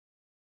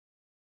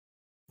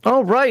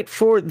All right,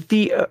 for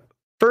the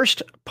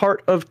first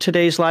part of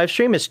today's live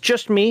stream, it's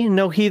just me,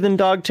 no heathen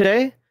dog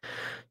today.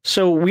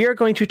 So we are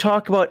going to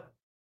talk about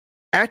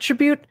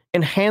attribute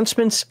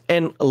enhancements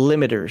and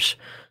limiters.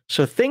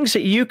 So things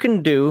that you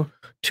can do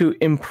to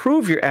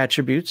improve your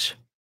attributes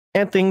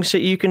and things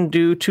that you can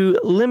do to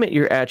limit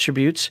your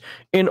attributes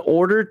in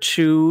order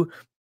to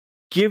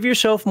give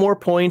yourself more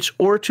points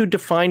or to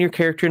define your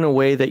character in a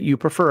way that you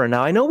prefer.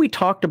 Now, I know we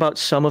talked about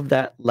some of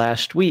that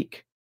last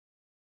week,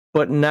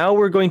 but now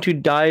we're going to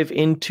dive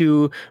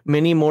into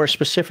many more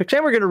specifics,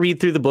 and we're going to read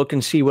through the book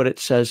and see what it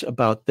says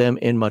about them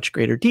in much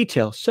greater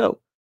detail. So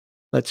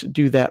let's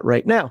do that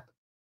right now.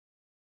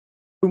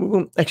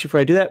 Actually, before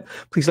I do that,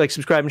 please like,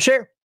 subscribe, and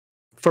share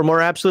for more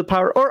Absolute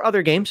Power or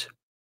other games.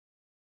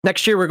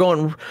 Next year, we're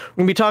going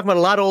to be talking about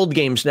a lot of old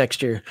games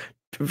next year.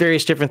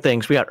 Various different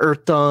things. We got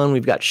Earth Dawn,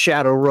 we've got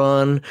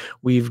Shadowrun,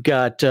 we've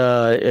got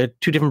 2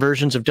 different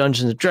versions of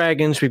Dungeons and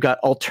Dragons, we've got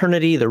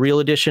Alternity, the real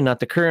edition, not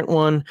the current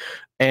one,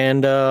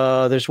 and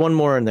there's one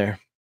more in there.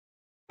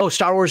 Oh,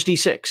 Star Wars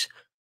D6.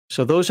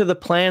 So those are the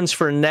plans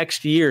for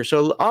next year.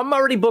 So I'm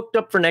already booked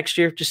up for next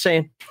year, just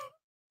saying.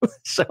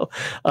 So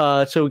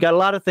we got a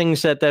lot of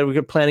things that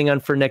we're planning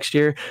on for next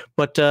year,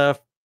 but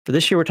for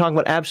this year, we're talking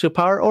about Absolute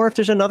Power, or if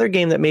there's another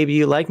game that maybe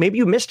you like, maybe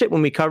you missed it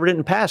when we covered it in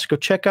the past, go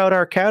check out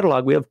our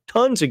catalog. We have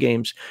tons of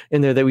games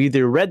in there that we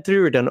either read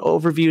through or done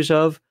overviews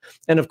of.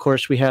 And of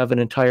course, we have an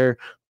entire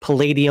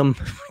Palladium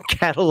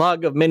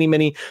catalog of many,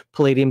 many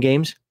Palladium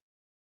games.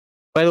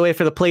 By the way,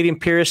 for the Palladium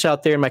purists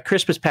out there in my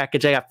Christmas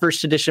package, I got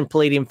first edition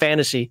Palladium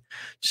Fantasy.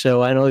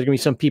 So I know there's going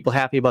to be some people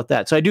happy about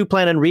that. So I do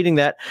plan on reading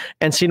that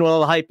and seeing what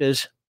all the hype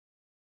is.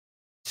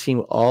 Seeing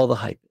what all the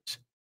hype is.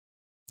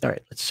 All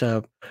right, let's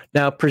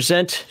now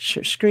present,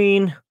 share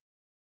screen,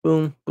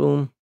 boom,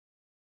 boom.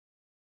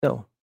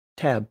 No,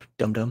 tab,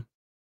 dum-dum.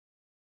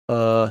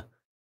 Why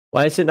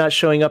is it not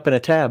showing up in a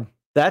tab?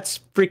 That's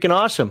freaking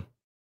awesome.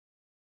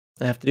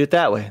 I have to do it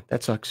that way.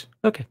 That sucks.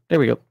 Okay, there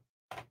we go.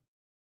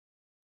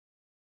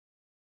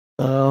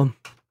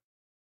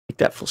 Make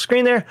that full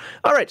screen there.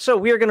 All right, so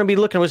we are going to be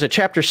looking, was it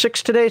Chapter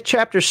 6 today?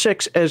 Chapter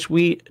 6 as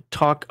we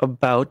talk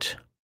about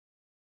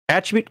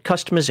attribute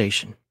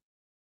customization.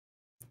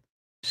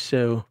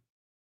 So,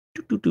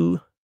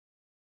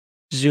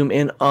 zoom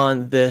in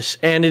on this.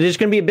 And it is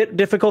going to be a bit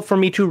difficult for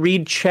me to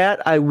read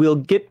chat. I will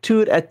get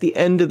to it at the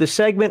end of the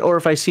segment, or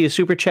if I see a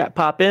super chat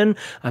pop in.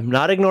 I'm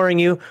not ignoring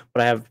you,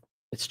 but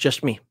it's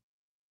just me.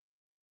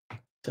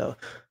 So,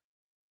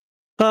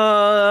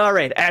 all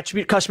right,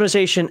 attribute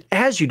customization.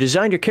 As you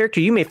design your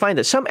character, you may find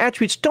that some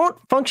attributes don't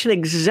function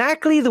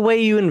exactly the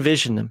way you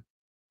envision them.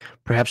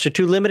 Perhaps they're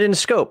too limited in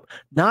scope,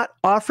 not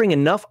offering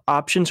enough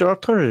options or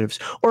alternatives,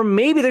 or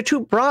maybe they're too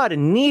broad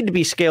and need to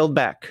be scaled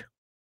back.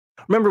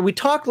 Remember, we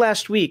talked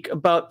last week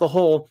about the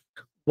whole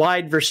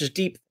wide versus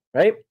deep,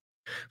 right?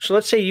 So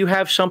let's say you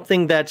have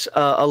something that's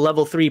a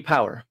level 3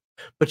 power,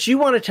 but you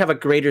want it to have a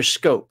greater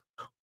scope.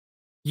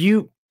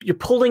 You're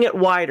pulling it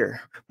wider,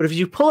 but if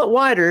you pull it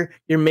wider,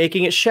 you're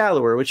making it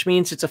shallower, which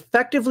means it's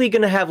effectively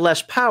going to have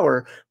less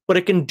power, but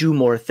it can do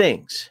more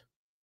things.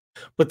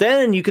 But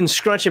then you can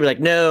scrunch it and be like,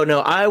 no,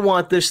 I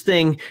want this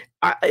thing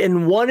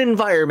in one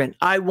environment.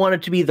 I want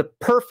it to be the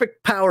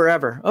perfect power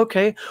ever.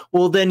 Okay,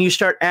 well, then you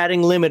start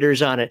adding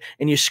limiters on it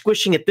and you're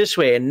squishing it this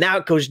way. And now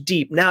it goes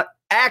deep. Now it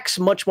acts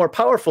much more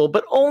powerful,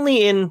 but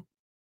only in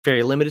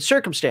very limited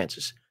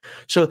circumstances.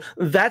 So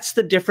that's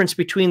the difference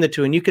between the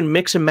two. And you can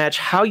mix and match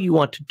how you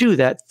want to do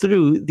that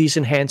through these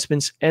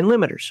enhancements and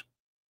limiters.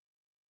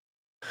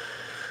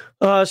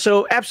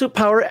 So Absolute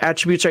Power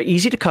attributes are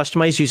easy to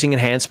customize using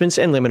enhancements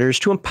and limiters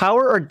to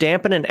empower or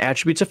dampen an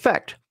attribute's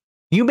effect.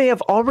 You may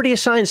have already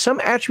assigned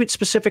some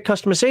attribute-specific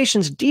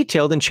customizations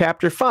detailed in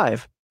Chapter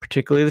 5,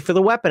 particularly for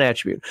the weapon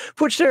attribute,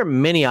 for which there are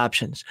many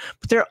options.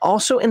 But there are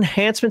also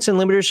enhancements and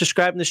limiters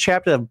described in this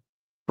chapter that have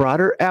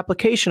broader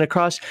application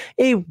across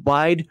a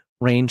wide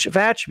range of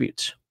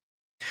attributes.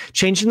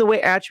 Changing the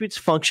way attributes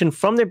function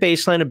from their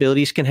baseline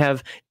abilities can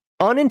have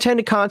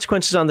unintended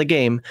consequences on the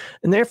game,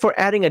 and therefore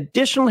adding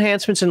additional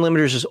enhancements and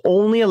limiters is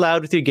only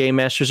allowed with your game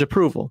master's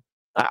approval.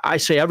 I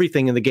say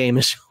everything in the game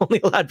is only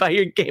allowed by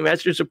your game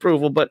master's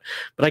approval, but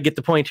I get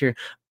the point here.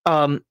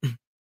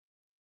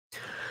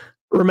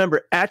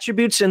 Remember,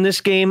 attributes in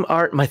this game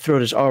are... My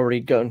throat is already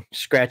going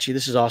scratchy.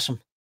 This is awesome.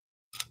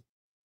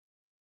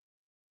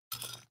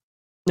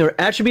 There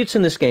are attributes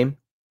in this game.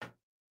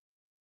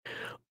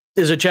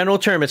 Is a general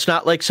term. It's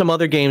not like some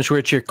other games where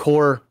it's your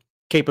core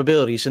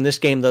capabilities. In this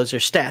game, those are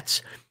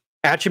stats.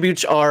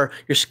 Attributes are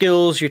your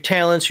skills, your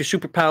talents, your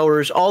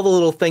superpowers, all the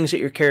little things that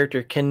your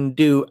character can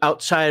do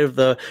outside of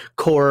the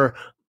core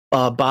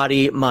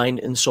body, mind,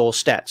 and soul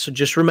stats. So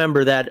just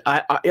remember that.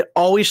 It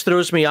always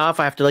throws me off.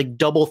 I have to like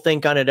double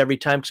think on it every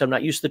time because I'm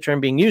not used to the term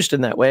being used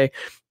in that way.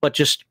 But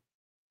just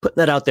putting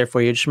that out there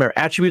for you. Just remember,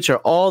 attributes are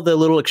all the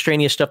little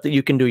extraneous stuff that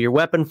you can do. Your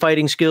weapon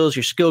fighting skills,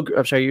 your skill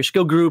groups, your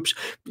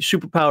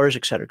superpowers,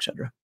 et cetera, et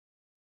cetera.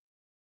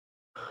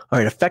 All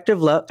right,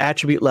 effective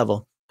attribute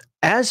level.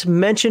 As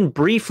mentioned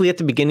briefly at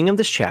the beginning of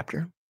this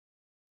chapter,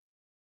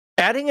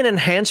 adding an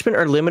enhancement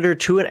or limiter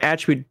to an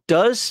attribute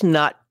does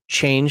not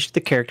change the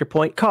character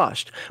point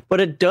cost, but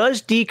it does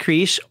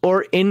decrease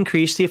or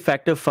increase the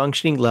effective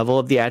functioning level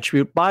of the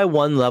attribute by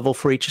 1 level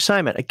for each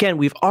assignment. Again,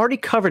 we've already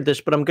covered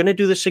this, but I'm going to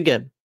do this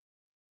again.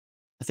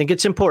 I think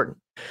it's important.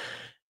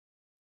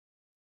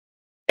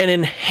 An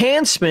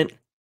enhancement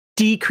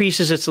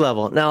decreases its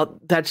level. Now,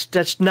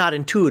 that's not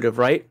intuitive,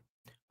 right?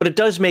 But it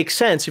does make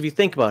sense if you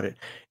think about it.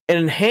 An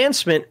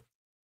enhancement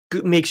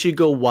makes you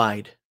go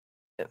wide.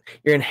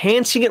 You're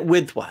enhancing it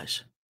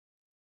widthwise.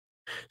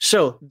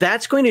 So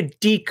that's going to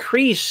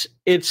decrease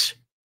its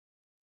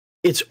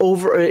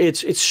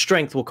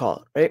strength, we'll call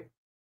it, right?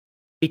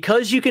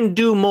 Because you can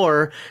do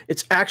more,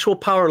 its actual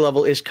power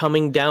level is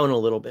coming down a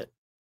little bit,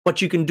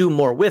 but you can do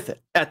more with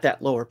it at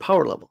that lower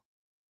power level.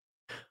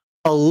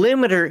 A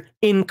limiter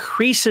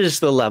increases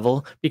the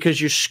level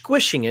because you're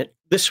squishing it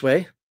this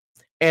way,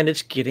 and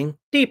it's getting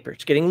deeper,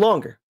 it's getting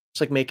longer. It's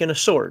like making a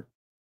sword.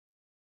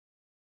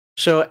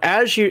 So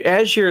as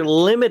you're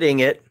limiting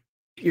it,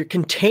 you're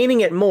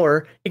containing it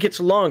more, it gets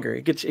longer,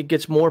 it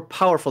gets more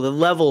powerful, the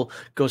level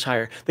goes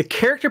higher. The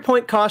character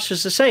point cost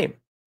is the same.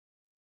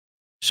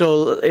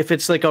 So if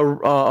it's like a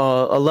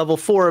level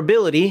 4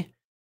 ability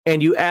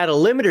and you add a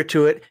limiter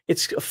to it,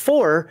 it's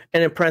 4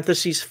 and in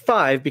parentheses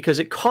 5 because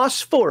it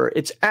costs 4.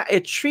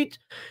 Treat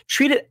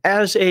it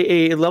as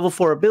a level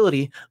 4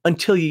 ability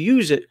until you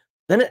use it.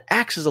 Then it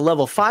acts as a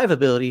level 5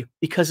 ability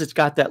because it's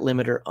got that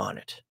limiter on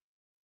it.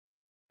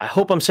 I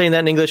hope I'm saying that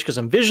in English because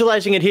I'm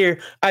visualizing it here.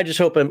 I just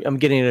hope I'm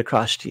getting it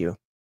across to you.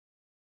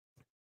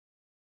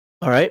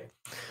 All right.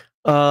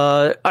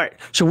 All right.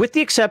 So with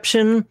the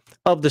exception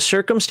of the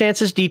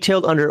circumstances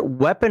detailed under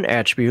weapon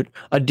attribute,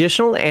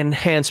 additional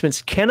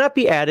enhancements cannot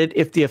be added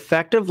if the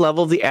effective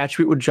level of the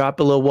attribute would drop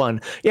below 1.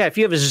 Yeah, if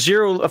you have a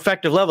 0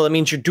 effective level, that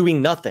means you're doing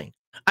nothing.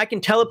 I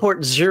can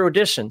teleport 0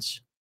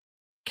 distance.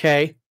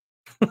 Okay.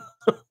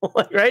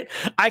 Right?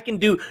 I can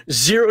do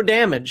 0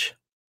 damage.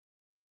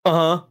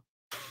 Uh-huh.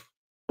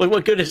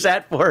 What good is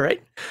that for,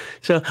 right?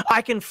 So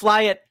I can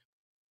fly at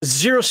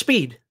 0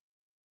 speed.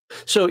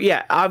 So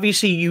yeah,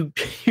 obviously you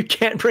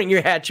can't bring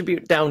your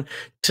attribute down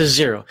to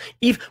 0.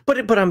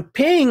 But I'm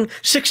paying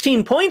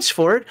 16 points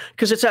for it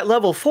because it's at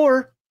level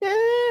 4.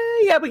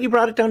 Yeah, but you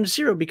brought it down to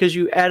 0 because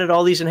you added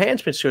all these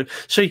enhancements to it.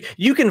 So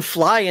you can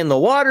fly in the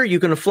water, you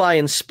can fly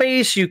in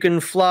space, you can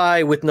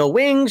fly with no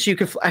wings, you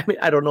can fly, I mean,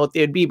 I don't know what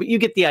they'd be, but you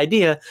get the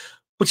idea.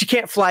 But you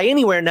can't fly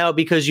anywhere now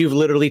because you've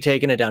literally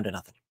taken it down to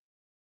nothing.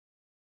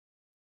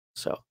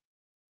 So,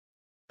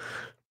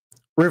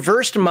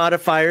 reversed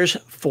modifiers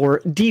for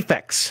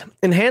defects.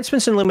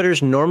 Enhancements and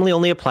limiters normally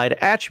only apply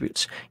to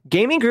attributes.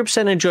 Gaming groups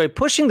that enjoy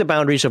pushing the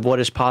boundaries of what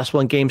is possible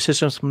in game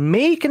systems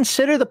may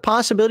consider the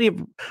possibility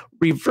of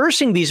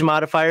reversing these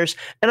modifiers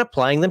and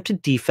applying them to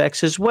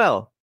defects as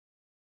well.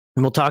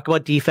 And we'll talk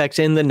about defects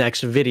in the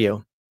next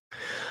video.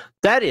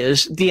 That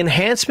is, the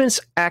enhancements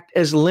act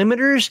as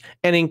limiters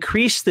and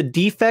increase the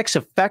defect's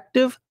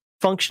effective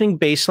functioning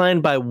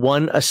baseline by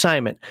 1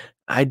 assignment.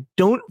 I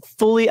don't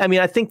fully, I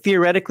mean, I think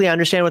theoretically I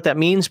understand what that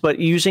means, but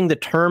using the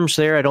terms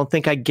there, I don't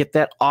think I get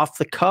that off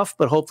the cuff,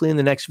 but hopefully in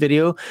the next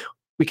video,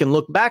 we can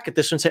look back at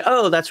this and say,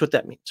 oh, that's what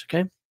that means,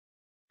 okay?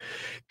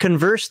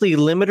 Conversely,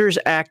 limiters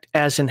act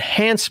as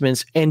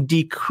enhancements and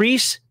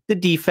decrease the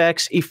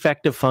defect's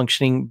effective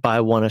functioning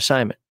by 1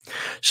 assignment.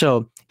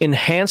 So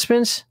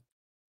enhancements,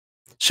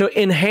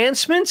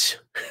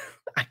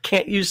 I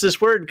can't use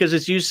this word because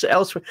it's used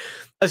elsewhere.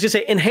 I was going to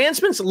say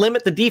enhancements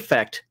limit the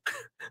defect.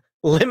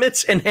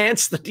 Limits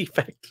enhance the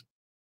defect.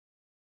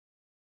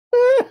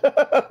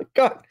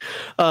 God.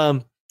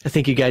 I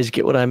think you guys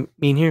get what I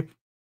mean here.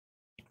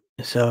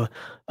 So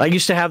I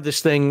used to have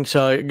this thing.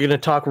 So I'm going to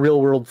talk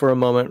real world for a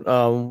moment.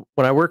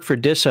 When I worked for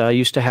DISA, I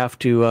used to have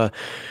to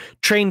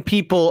train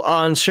people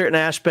on certain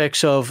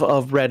aspects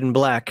of red and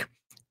black.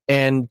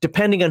 And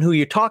depending on who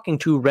you're talking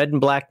to, red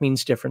and black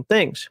means different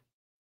things.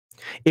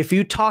 If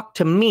you talk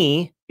to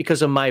me,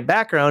 because of my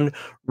background,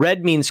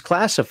 red means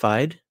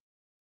classified.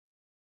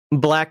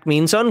 Black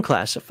means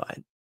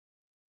unclassified.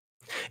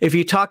 If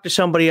you talk to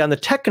somebody on the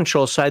tech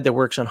control side that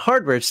works on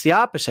hardware, it's the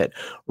opposite.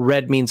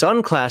 Red means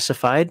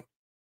unclassified.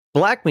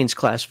 Black means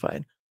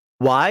classified.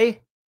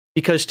 Why?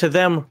 Because to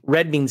them,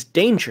 red means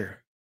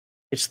danger.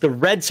 It's the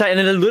red side.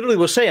 And it literally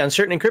will say on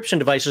certain encryption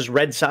devices,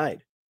 red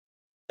side.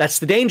 That's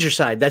the danger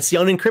side. That's the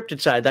unencrypted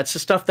side. That's the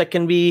stuff that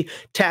can be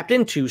tapped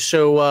into.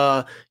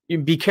 So you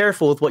be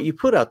careful with what you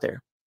put out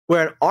there.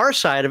 Where on our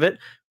side of it,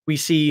 we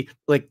see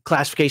like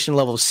classification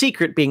level of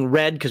secret being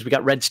red because we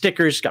got red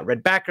stickers, it's got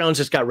red backgrounds,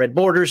 it's got red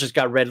borders, it's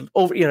got red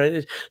over, you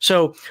know.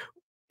 So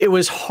it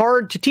was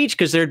hard to teach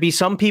because there'd be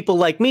some people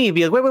like me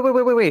be like, wait.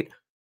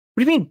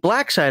 What do you mean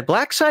black side?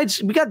 Black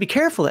sides, we got to be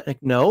careful. Like,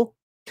 no.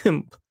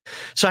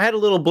 So I had a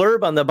little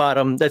blurb on the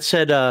bottom that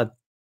said,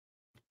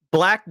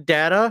 black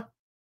data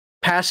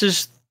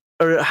passes,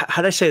 or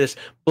how do I say this?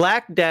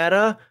 Black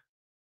data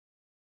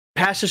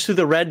passes through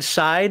the red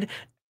side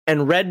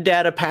and red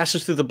data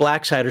passes through the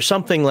black side or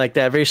something like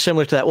that, very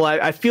similar to that. Well,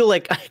 I feel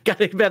like I got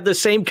to have the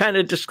same kind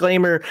of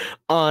disclaimer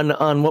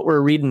on what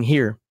we're reading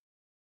here.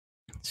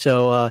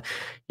 So,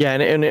 yeah,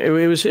 and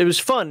it was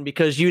fun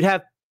because you'd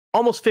have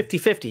almost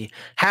 50-50.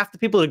 Half the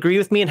people agree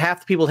with me and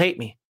half the people hate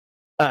me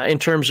in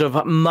terms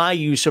of my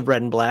use of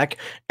red and black.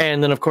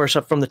 And then, of course,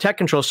 from the tech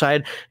control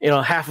side,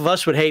 half of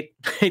us would hate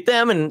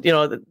them, and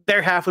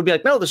their half would be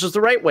like, no, this is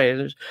the right way.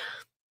 It's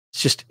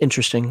just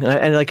interesting.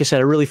 And like I said,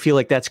 I really feel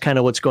like that's kind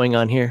of what's going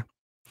on here.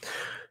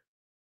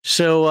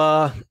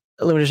 So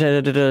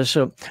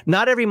so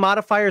not every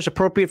modifier is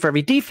appropriate for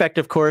every defect,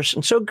 of course,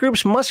 and so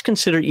groups must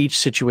consider each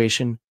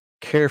situation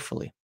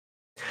carefully.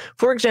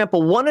 For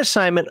example, one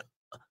assignment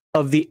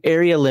of the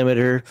area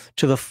limiter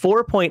to the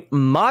 4-point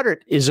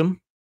moderate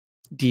ism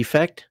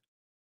defect.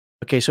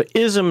 Okay, so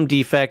ism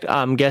defect,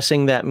 I'm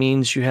guessing that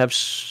means you have,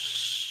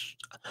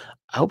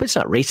 I hope it's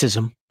not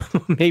racism.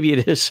 Maybe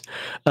it is,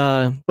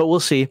 but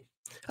we'll see.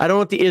 I don't know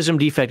what the ism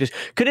defect is.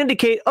 Could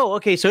indicate, oh,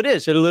 okay, so it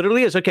is. It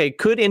literally is. Okay,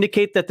 could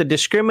indicate that the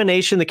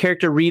discrimination the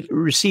character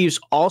receives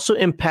also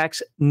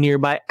impacts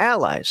nearby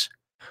allies.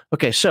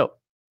 Okay, so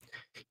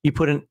you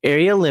put an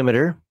area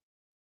limiter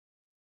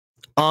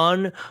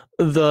on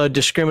the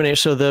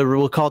discrimination, so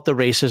we'll call it the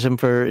racism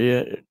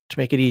to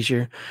make it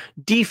easier.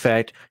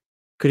 Defect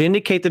could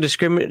indicate the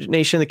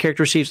discrimination the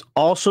character receives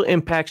also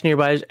impacts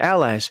nearby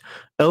allies.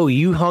 Oh,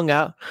 you hung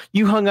out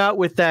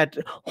with that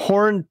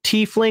horned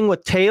tiefling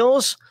with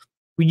tails?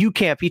 You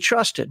can't be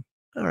trusted.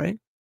 All right.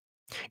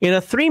 In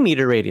a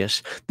 3-meter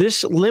radius,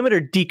 this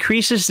limiter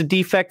decreases the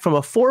defect from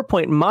a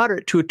 4-point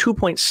moderate to a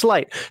 2-point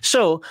slight.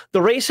 So the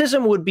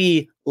racism would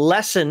be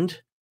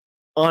lessened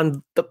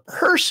on the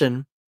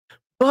person,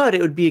 but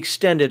it would be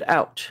extended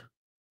out.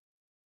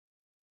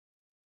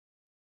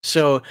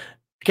 So,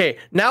 okay,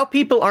 now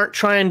people aren't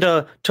trying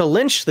to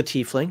lynch the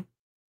tiefling.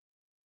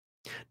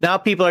 Now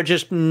people are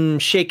just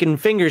shaking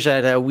fingers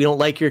at, we don't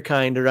like your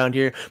kind around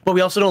here, but we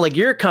also don't like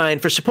your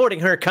kind for supporting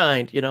her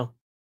kind,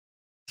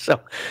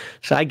 So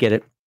I get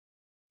it.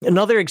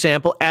 Another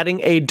example,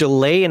 adding a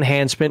delay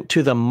enhancement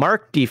to the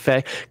mark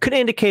defect could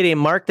indicate a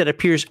mark that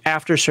appears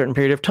after a certain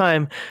period of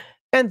time,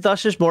 and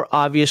thus is more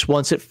obvious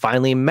once it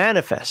finally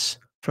manifests,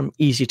 from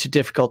easy to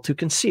difficult to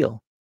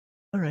conceal.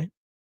 All right.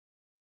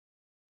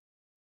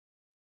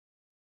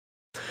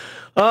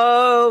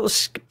 We'll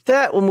skip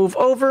that. We'll move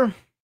over.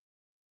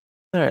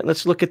 All right,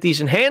 let's look at these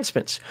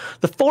enhancements.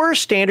 The 4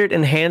 standard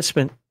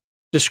enhancement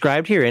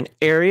described here in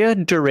area,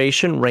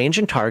 duration, range,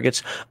 and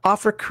targets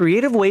offer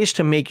creative ways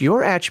to make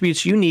your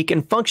attributes unique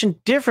and function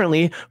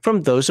differently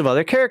from those of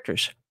other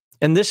characters.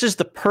 And this is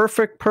the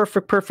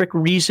perfect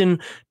reason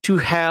to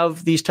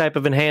have these type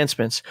of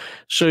enhancements.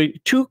 So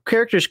 2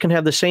 characters can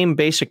have the same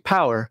basic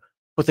power,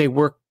 but they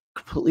work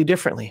completely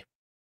differently.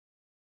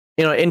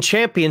 In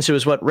Champions, it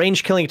was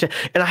range killing.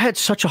 And I had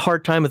such a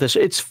hard time with this.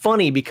 It's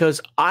funny because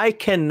I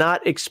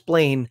cannot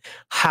explain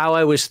how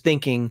I was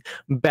thinking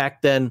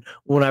back then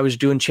when I was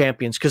doing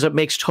Champions, because it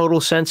makes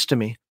total sense to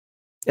me.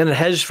 And it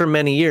has for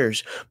many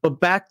years. But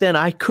back then,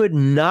 I could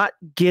not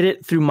get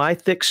it through my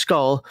thick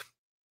skull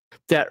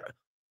that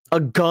a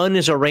gun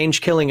is a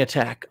range killing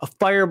attack. A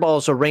fireball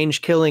is a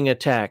range killing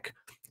attack.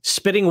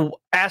 Spitting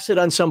acid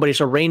on somebody is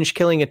a range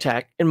killing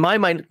attack. In my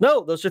mind, no,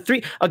 those are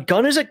 3. A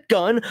gun is a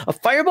gun. A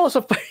fireball is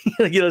a fire.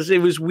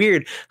 It was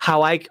weird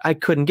how I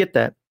couldn't get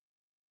that.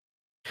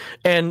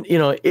 And,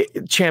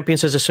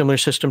 Champions has a similar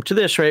system to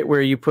this, right?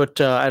 Where you put,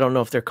 I don't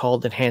know if they're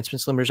called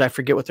enhancements, limiters. I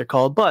forget what they're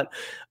called, but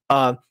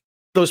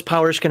those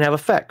powers can have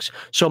effects.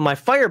 So my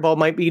fireball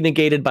might be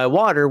negated by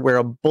water where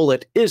a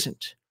bullet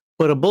isn't,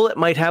 but a bullet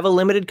might have a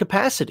limited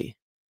capacity.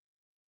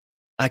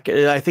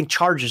 I think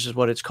charges is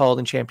what it's called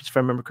in Champions, if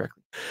I remember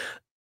correctly.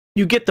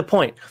 You get the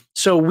point.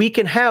 So we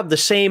can have the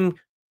same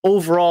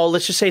overall,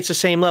 let's just say it's the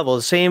same level,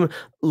 the same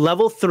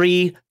level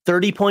 3,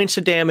 30 points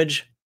of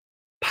damage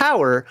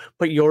power,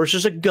 but yours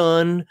is a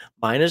gun,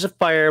 mine is a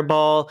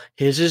fireball,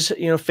 his is,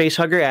 face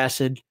hugger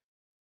acid.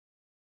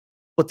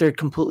 But they're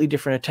completely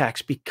different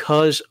attacks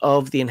because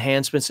of the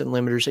enhancements and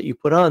limiters that you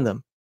put on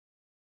them.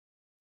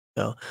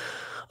 So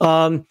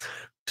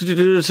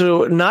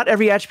not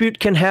every attribute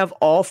can have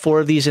all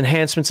 4 of these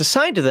enhancements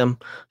assigned to them,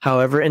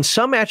 however, and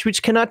some attributes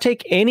cannot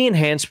take any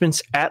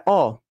enhancements at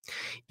all.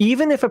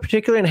 Even if a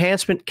particular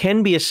enhancement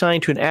can be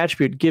assigned to an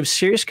attribute, give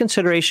serious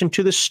consideration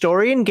to the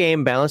story and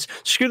game balance.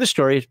 Screw the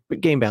story,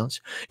 but game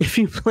balance. If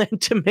you plan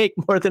to make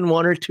more than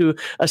 1 or 2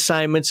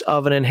 assignments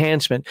of an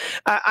enhancement,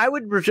 I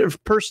would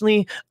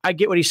personally, I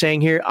get what he's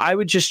saying here. I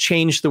would just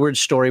change the word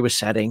story with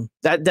setting.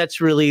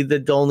 That's really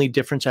the only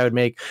difference I would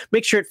make.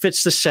 Make sure it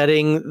fits the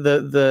setting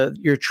the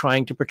you're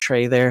trying to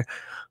portray there.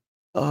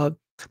 The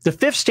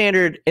 5th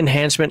standard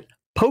enhancement,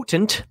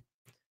 potent,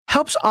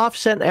 helps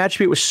offset an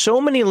attribute with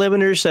so many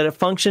limiters that it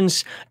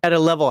functions at a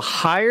level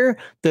higher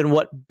than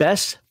what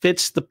best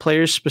fits the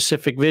player's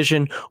specific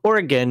vision, or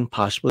again,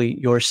 possibly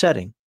your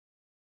setting.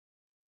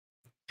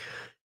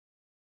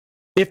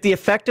 If the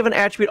effect of an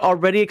attribute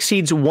already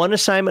exceeds 1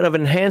 assignment of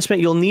an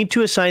enhancement, you'll need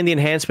to assign the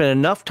enhancement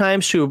enough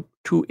times to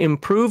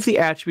improve the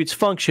attribute's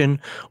function,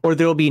 or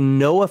there will be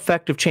no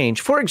effective change.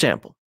 For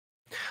example,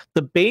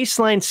 The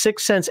baseline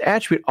 6th Sense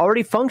attribute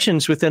already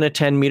functions within a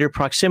 10-meter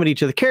proximity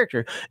to the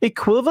character,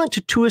 equivalent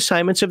to 2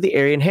 assignments of the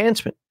area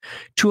enhancement.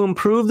 To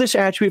improve this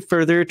attribute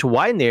further to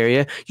widen the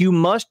area, you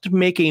must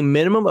make a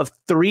minimum of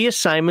 3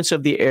 assignments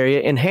of the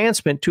area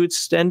enhancement to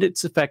extend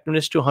its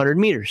effectiveness to 100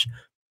 meters.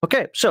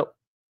 Okay, so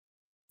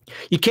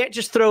you can't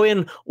just throw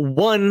in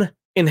one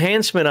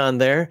enhancement on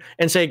there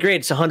and say,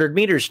 great, it's 100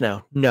 meters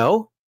now.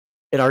 No,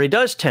 it already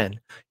does 10.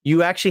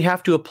 You actually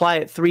have to apply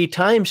it 3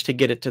 times to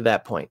get it to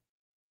that point.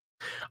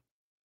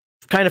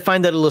 Kind of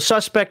find that a little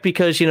suspect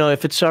because, you know,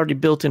 if it's already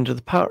built into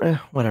the power,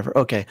 whatever.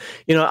 Okay.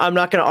 You know, I'm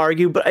not going to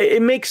argue, but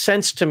it makes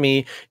sense to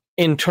me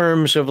in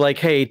terms of like,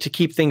 hey, to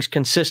keep things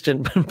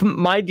consistent.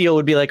 My deal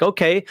would be like,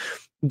 okay,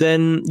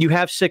 then you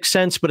have 6th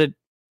Sense, but it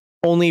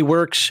only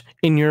works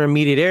in your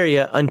immediate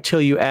area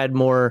until you add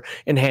more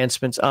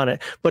enhancements on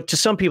it. But to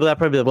some people, that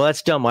probably, well,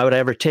 that's dumb. Why would I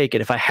ever take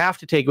it? If I have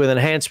to take it with an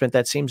enhancement,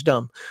 that seems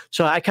dumb.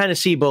 So I kind of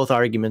see both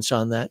arguments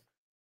on that.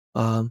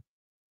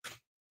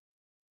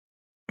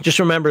 Just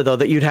remember, though,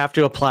 that you'd have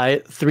to apply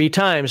it 3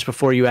 times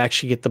before you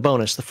actually get the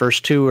bonus. The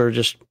first 2 are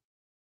just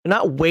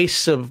not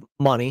wastes of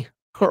money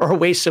or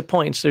wastes of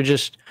points. They're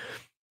just,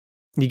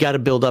 you got to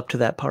build up to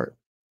that part.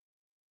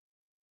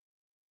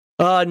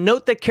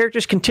 Note that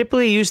characters can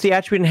typically use the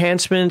attribute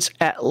enhancements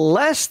at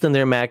less than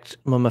their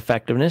maximum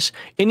effectiveness,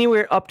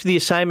 anywhere up to the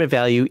assignment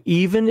value,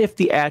 even if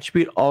the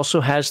attribute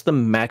also has the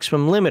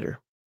maximum limiter.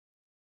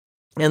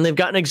 And they've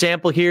got an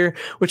example here,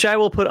 which I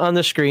will put on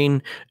the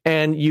screen,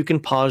 and you can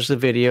pause the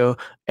video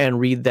and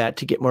read that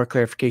to get more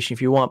clarification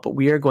if you want, but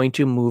we are going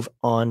to move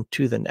on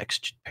to the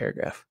next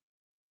paragraph.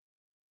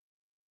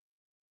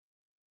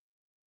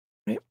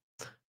 Right.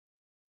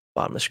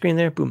 Bottom of the screen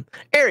there, boom.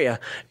 Area.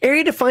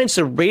 Area defines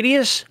the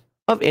radius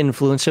of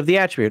influence of the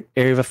attribute.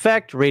 Area of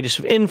effect, radius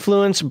of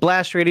influence,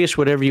 blast radius,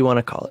 whatever you want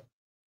to call it,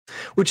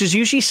 which is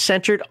usually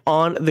centered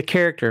on the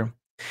character.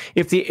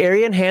 If the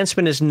area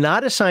enhancement is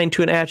not assigned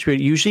to an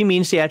attribute, it usually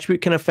means the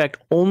attribute can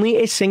affect only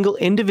a single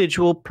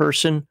individual,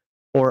 person,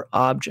 or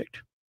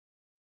object.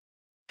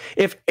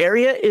 If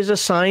area is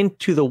assigned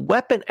to the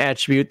weapon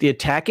attribute, the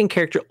attacking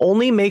character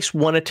only makes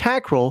 1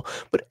 attack roll,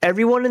 but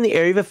everyone in the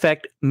area of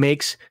effect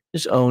makes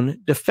his own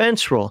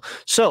defense roll.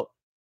 So,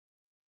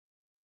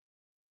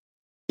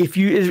 if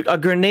a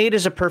grenade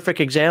is a perfect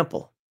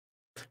example.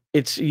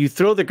 You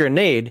throw the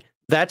grenade,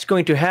 that's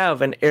going to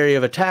have an area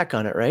of attack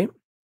on it, right?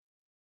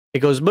 It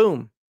goes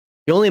boom.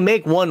 You only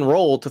make 1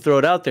 roll to throw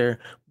it out there,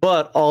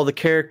 but all the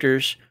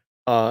characters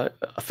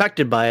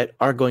affected by it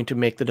are going to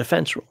make the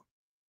defense roll.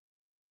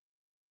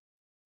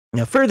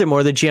 Now,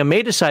 furthermore, the GM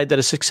may decide that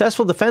a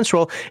successful defense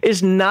roll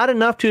is not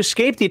enough to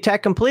escape the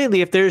attack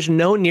completely if there's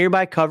no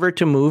nearby cover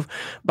to move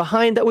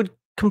behind that would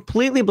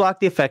completely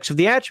block the effects of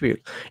the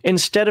attribute.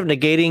 Instead of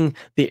negating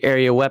the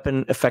area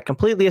weapon effect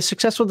completely, a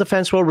successful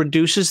defense roll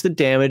reduces the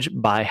damage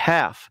by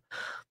half.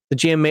 The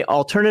GM may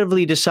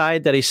alternatively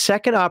decide that a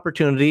second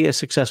opportunity, a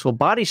successful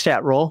body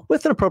stat roll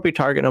with an appropriate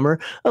target number,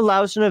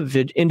 allows an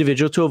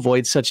individual to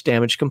avoid such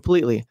damage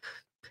completely.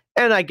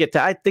 And I get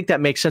that. I think that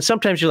makes sense.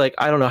 Sometimes you're like,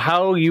 I don't know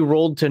how you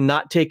rolled to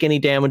not take any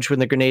damage when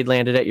the grenade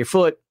landed at your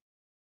foot,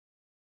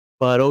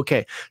 but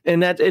okay.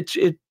 And that it's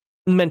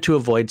meant to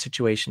avoid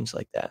situations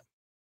like that.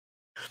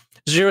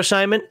 0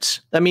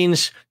 assignments, that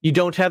means you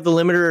don't have the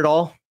limiter at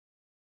all.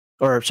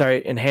 Or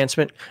sorry,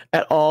 enhancement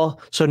at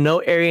all. So no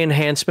area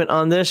enhancement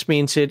on this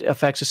means it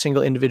affects a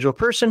single individual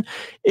person.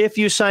 If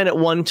you assign it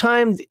 1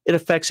 time, it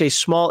affects a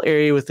small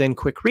area within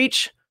quick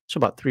reach. So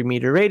about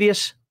 3-meter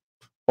radius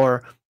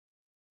or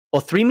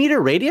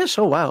 3-meter radius.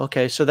 Oh, wow.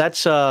 Okay. So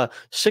that's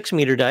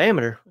 6-meter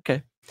diameter.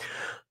 Okay.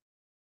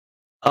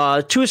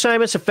 2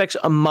 assignments affects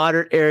a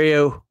moderate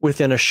area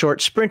within a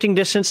short sprinting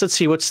distance. Let's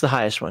see. What's the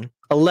highest one?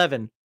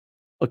 11.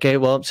 Okay.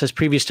 Well, it says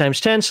previous times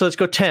 10. So let's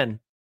go 10.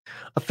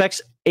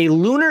 Affects a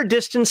lunar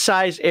distance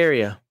size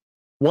area,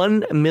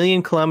 1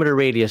 million kilometer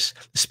radius,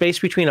 the space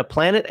between a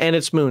planet and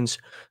its moons.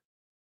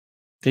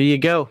 There you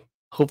go.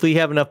 Hopefully you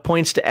have enough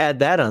points to add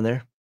that on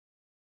there.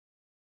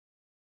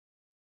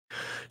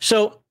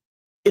 So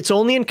it's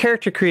only in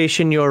character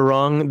creation you're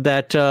wrong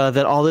that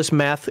all this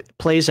math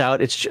plays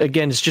out. It's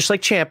just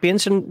like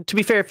champions. And to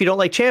be fair, if you don't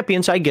like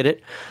champions, I get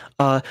it.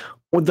 The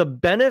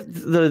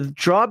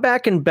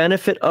drawback and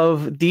benefit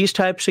of these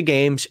types of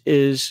games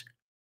is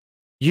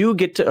you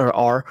get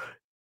to,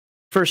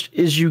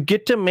 you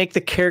get to make the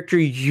character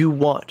you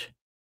want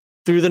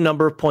through the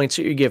number of points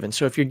that you're given.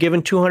 So if you're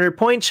given 200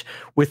 points,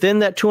 within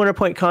that 200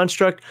 point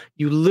construct,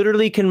 you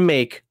literally can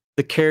make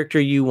the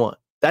character you want.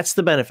 That's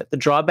the benefit. The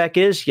drawback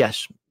is,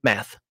 yes,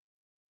 math.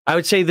 I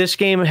would say this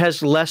game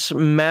has less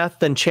math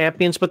than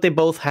Champions, but they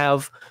both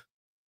have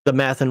the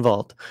math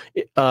involved.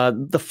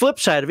 The flip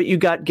side of it, you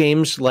got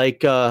games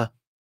like the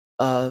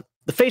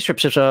face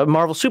rips of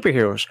Marvel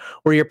superheroes,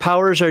 where your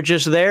powers are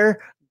just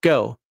there,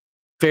 go.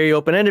 Very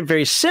open-ended,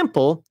 very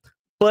simple,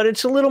 but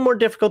it's a little more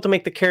difficult to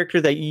make the character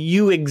that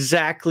you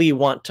exactly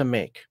want to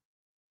make.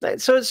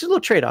 So it's a little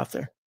trade-off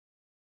there.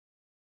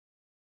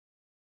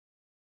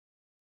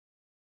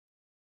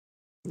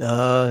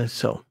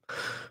 So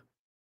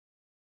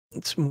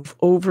let's move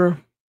over.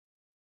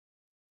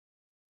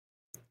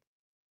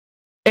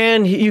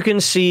 And you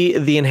can see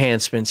the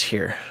enhancements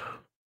here.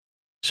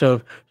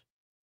 So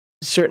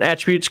certain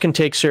attributes can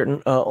take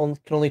certain, can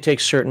only take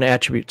certain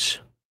attributes.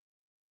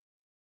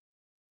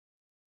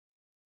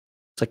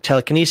 It's like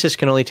telekinesis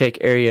can only take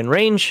area and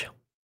range,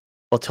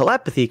 while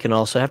telepathy can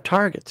also have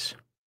targets.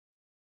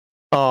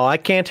 Oh, I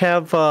can't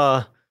have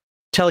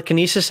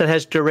telekinesis that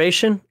has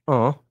duration?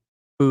 Oh,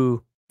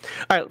 ooh.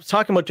 All right,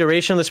 talking about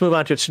duration, let's move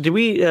on to it. So did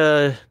we,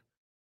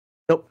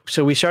 nope.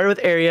 So we started with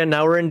area,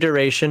 now we're in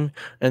duration,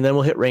 and then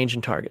we'll hit range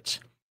and targets.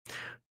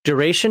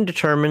 Duration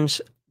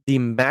determines the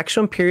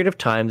maximum period of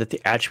time that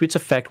the attribute's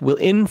effect will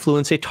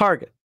influence a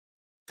target.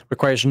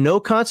 Requires no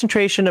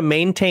concentration to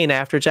maintain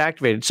after it's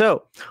activated.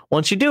 So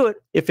once you do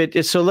it, if it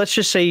is, so let's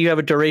just say you have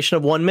a duration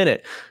of 1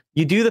 minute.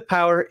 You do the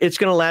power, it's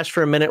going to last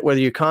for a minute whether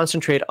you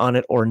concentrate on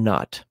it or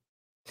not.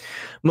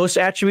 Most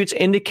attributes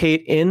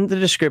indicate in the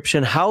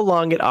description how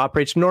long it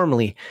operates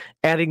normally.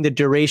 Adding the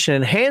duration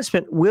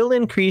enhancement will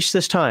increase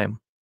this time.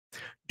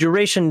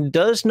 Duration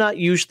does not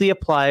usually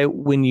apply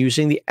when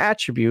using the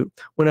attribute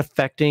when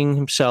affecting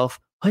himself.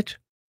 What?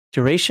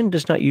 Duration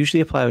does not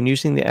usually apply when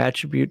using the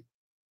attribute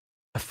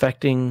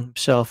affecting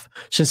himself,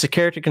 since the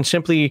character can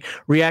simply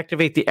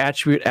reactivate the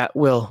attribute at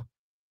will.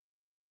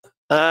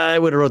 I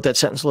would have wrote that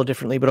sentence a little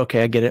differently, but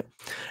okay, I get it.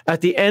 At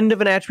the end of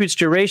an attribute's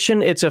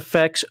duration, its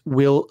effects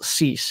will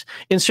cease.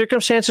 In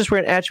circumstances where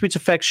an attribute's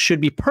effects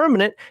should be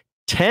permanent,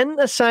 10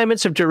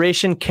 assignments of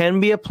duration can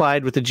be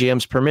applied with the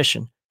GM's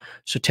permission.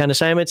 So 10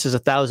 assignments is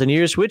 1,000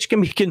 years, which can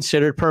be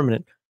considered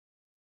permanent.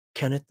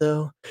 Can it,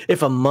 though?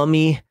 If a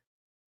mummy...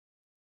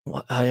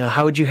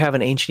 how would you have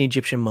an ancient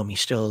Egyptian mummy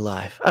still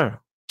alive? I don't know.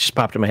 It just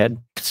popped in my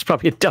head. It's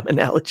probably a dumb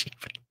analogy.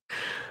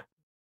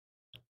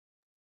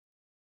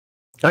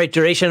 All right,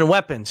 duration and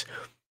weapons.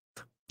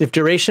 If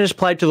duration is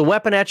applied to the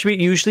weapon attribute,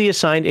 usually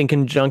assigned in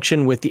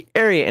conjunction with the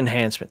area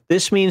enhancement.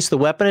 This means the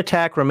weapon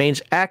attack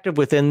remains active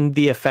within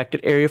the affected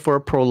area for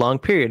a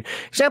prolonged period.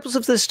 Examples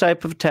of this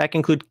type of attack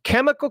include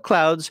chemical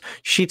clouds,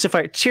 sheets of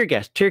fire, tear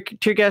gas. Tear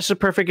gas is a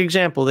perfect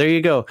example. There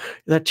you go.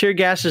 That tear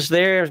gas is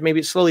there. Maybe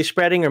it's slowly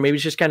spreading, or maybe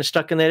it's just kind of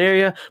stuck in that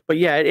area. But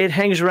yeah, it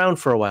hangs around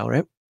for a while,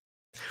 right?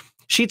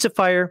 Sheets of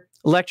fire,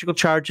 electrical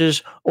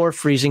charges, or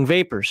freezing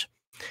vapors.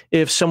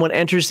 If someone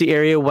enters the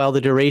area while the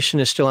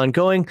duration is still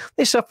ongoing,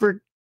 they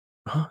suffer.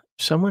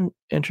 Someone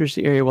enters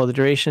the area while the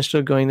duration is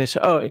still going. They say,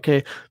 "Oh,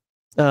 okay."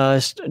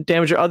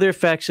 Damage or other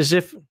effects, as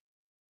if.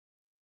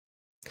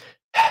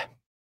 I'm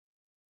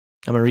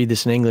gonna read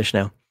this in English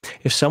now.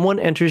 If someone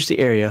enters the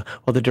area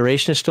while the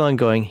duration is still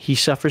ongoing, he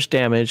suffers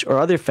damage or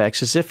other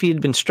effects as if he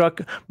had been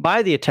struck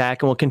by the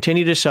attack and will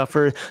continue to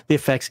suffer the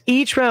effects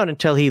each round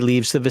until he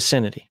leaves the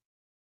vicinity.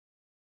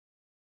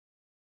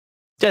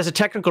 As a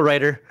technical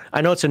writer, I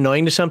know it's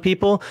annoying to some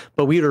people,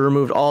 but we would have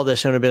removed all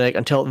this and it would have been like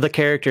until the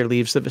character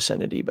leaves the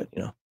vicinity. But,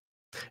 you know,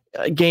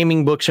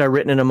 gaming books are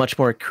written in a much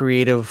more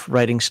creative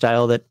writing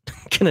style that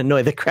can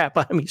annoy the crap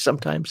out of me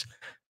sometimes.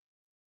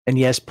 And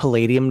yes,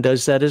 Palladium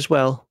does that as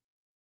well.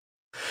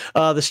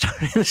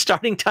 The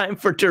starting time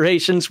for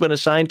durations when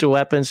assigned to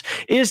weapons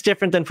is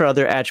different than for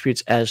other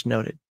attributes as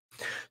noted.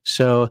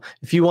 So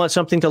if you want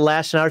something to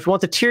last an hour, if you want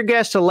the tear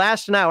gas to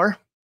last an hour,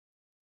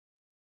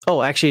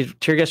 oh, actually,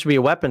 tear gas would be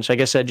a weapon, so I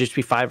guess that'd just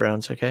be 5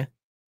 rounds, okay?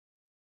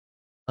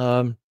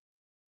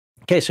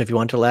 Okay, so if you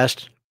want to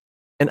last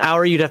an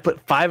hour, you'd have to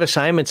put 5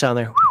 assignments on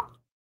there.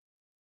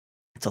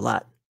 It's a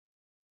lot.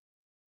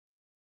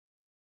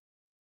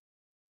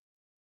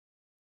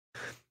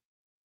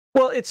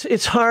 Well,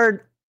 it's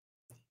hard.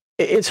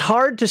 It's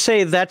hard to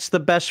say that's the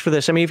best for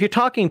this. I mean, if you're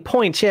talking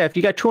points, yeah, if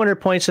you got 200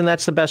 points, then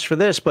that's the best for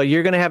this. But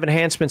you're going to have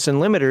enhancements and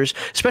limiters,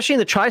 especially in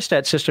the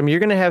tri-stat system. You're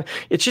going to have,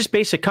 it's just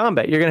basic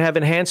combat. You're going to have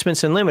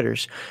enhancements and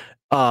limiters.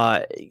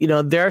 You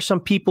know, there are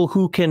some people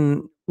who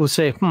will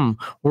say,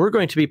 we're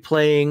going to be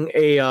playing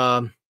a,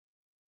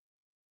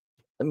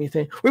 let me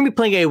think. We're going to be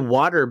playing a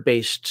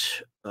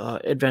water-based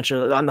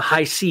adventure on the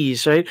high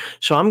seas, right?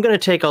 So I'm going to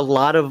take a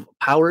lot of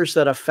powers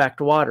that affect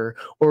water,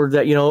 or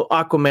that, you know,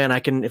 Aquaman, I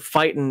can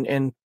fight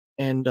and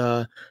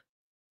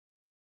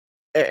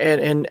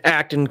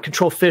act and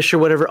control fish or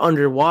whatever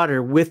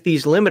underwater with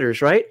these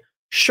limiters, right?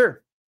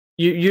 Sure.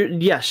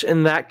 Yes,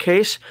 in that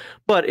case.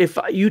 But if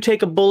you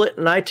take a bullet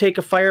and I take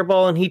a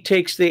fireball and he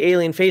takes the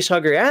alien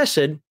facehugger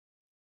acid,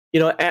 you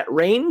know, at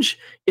range,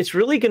 it's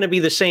really going to be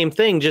the same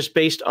thing, just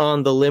based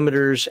on the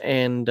limiters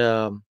and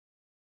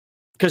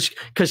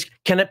because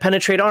can it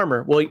penetrate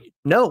armor? Well,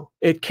 no,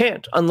 it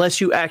can't unless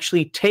you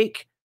actually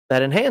take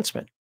that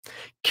enhancement.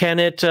 Can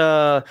it,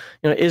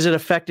 is it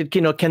affected?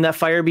 You know, can that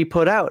fire be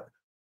put out?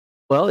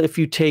 Well, if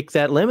you take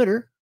that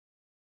limiter,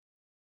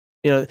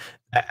 you know,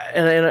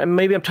 and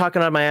maybe I'm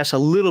talking out of my ass a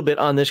little bit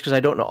on this because I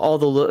don't know all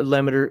the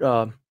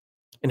limiter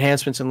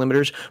enhancements and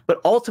limiters,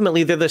 but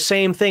ultimately they're the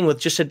same thing with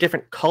just a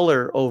different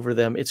color over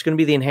them. It's going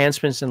to be the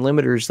enhancements and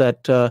limiters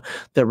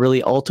that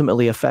really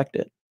ultimately affect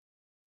it.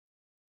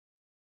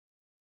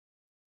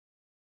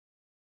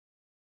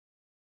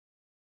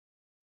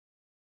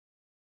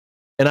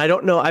 And I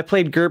don't know. I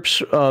played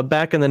GURPS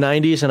back in the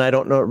 90s, and I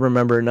don't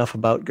remember enough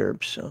about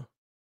GURPS.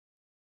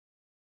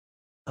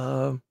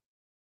 So,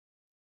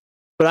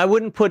 But I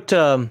wouldn't put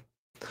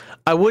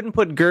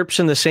GURPS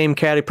in the same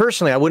category.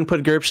 Personally, I wouldn't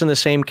put GURPS in the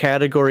same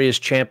category as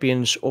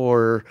champions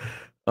or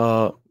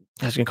I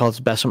was gonna call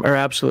it Besum or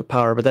absolute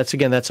power, but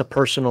that's a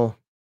personal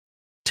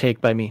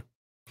take by me.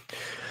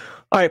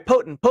 All right,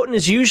 potent. Potent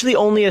is usually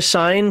only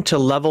assigned to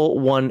level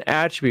 1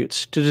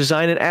 attributes. To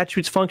design an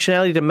attribute's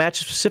functionality to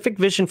match a specific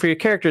vision for your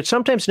character, it's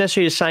sometimes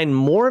necessary to assign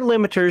more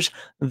limiters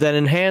than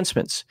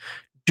enhancements.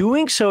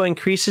 Doing so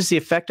increases the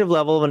effective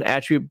level of an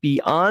attribute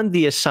beyond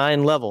the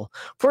assigned level.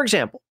 For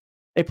example,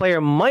 a player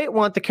might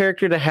want the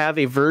character to have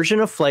a version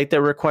of flight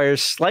that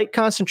requires slight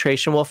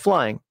concentration while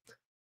flying.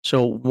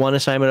 So 1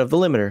 assignment of the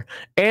limiter,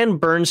 and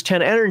burns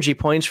 10 energy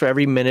points for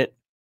every minute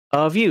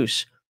of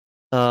use.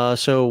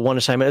 So 1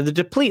 assignment of the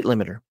deplete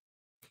limiter.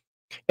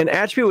 An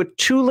attribute with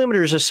 2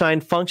 limiters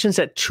assigned functions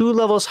at 2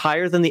 levels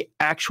higher than the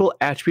actual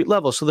attribute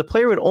level. So the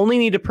player would only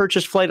need to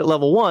purchase flight at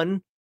level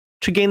 1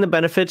 to gain the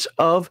benefits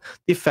of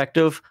the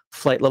effective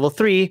flight level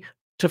 3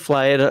 to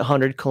fly at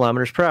 100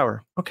 kilometers per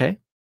hour. Okay.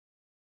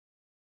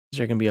 Is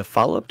there going to be a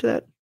follow-up to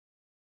that?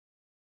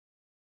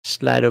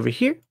 Slide over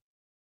here.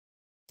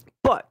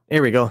 But,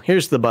 here we go.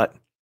 Here's the but.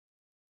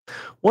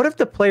 What if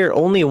the player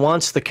only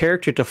wants the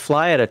character to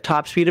fly at a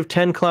top speed of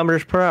 10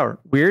 kilometers per hour?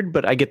 Weird,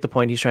 but I get the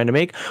point he's trying to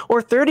make.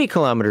 Or 30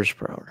 kilometers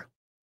per hour.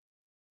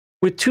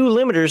 With 2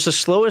 limiters, the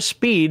slowest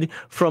speed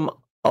from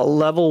a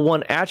level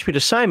 1 attribute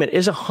assignment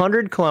is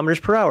 100 kilometers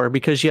per hour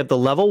because you have the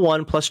level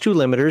 1 plus 2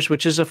 limiters,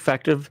 which is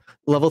effective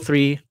level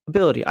 3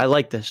 ability. I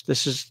like this.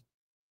 This is,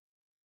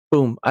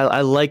 boom.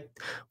 I like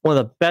one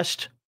of the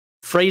best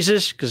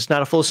phrases, because it's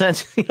not a full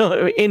sentence,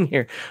 in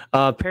here.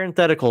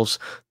 Parentheticals.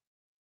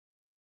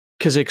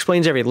 Because it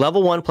explains every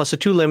level 1 plus the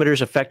 2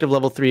 limiters, effective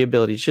level 3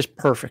 ability. It's just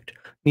perfect.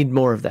 Need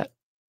more of that.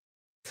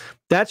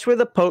 That's where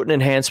the potent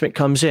enhancement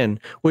comes in,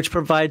 which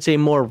provides a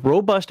more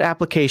robust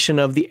application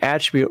of the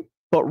attribute,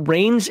 but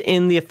reins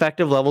in the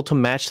effective level to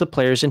match the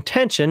player's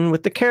intention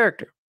with the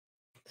character.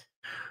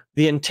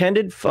 The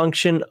intended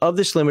function of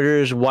this limiter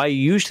is why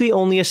you usually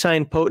only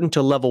assign potent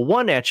to level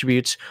 1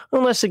 attributes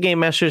unless the game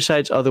master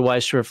decides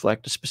otherwise to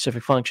reflect a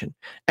specific function,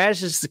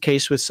 as is the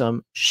case with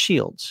some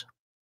shields.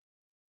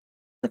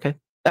 Okay.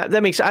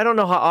 That makes, I don't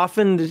know how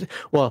often,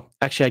 well,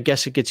 actually, I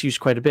guess it gets used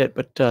quite a bit,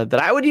 but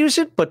that I would use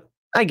it, but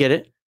I get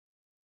it.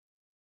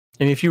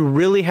 And if you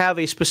really have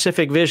a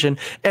specific vision,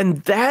 and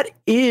that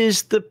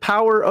is the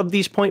power of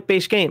these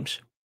point-based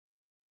games,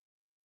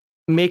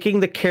 making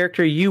the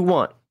character you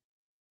want.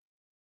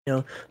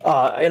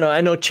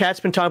 I know chat's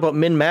been talking about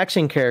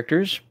min-maxing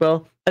characters.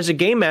 Well, as a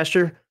game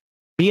master,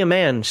 be a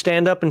man,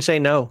 stand up and say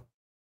no.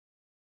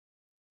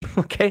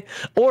 Okay,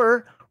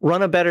 or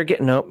run a better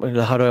game. No,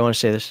 how do I want to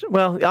say this?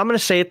 Well, I'm going to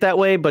say it that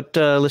way, but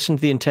listen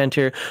to the intent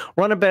here.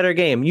 Run a better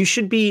game. You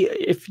should be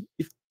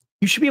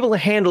you should be able to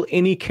handle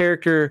any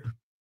character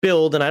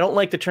build, and I don't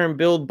like the term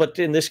build, but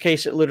in this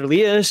case, it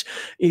literally is.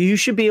 You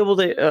should be able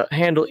to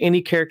handle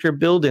any character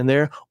build in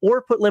there,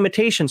 or put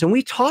limitations. And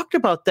we talked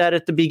about that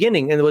at the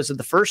beginning, and it was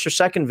the first or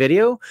second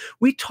video.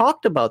 We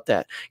talked about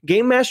that.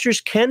 Game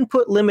masters can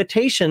put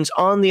limitations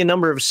on the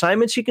number of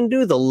assignments you can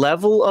do, the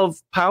level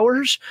of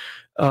powers.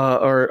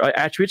 Or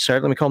attributes, sorry,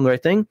 let me call them the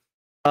right thing.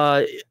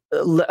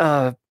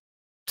 The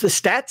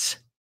stats.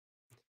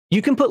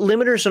 You can put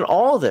limiters on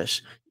all of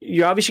this.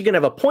 You're obviously going to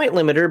have a point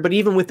limiter, but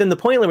even within the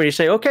point limiter, you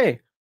say, okay,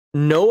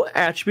 no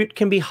attribute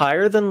can be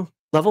higher than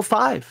level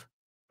 5.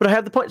 But I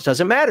have the points.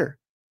 Doesn't matter.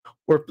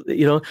 Or,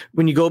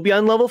 when you go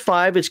beyond level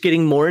 5, it's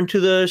getting more into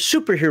the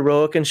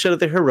superheroic instead of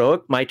the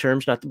heroic. My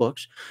terms, not the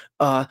books.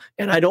 And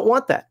I don't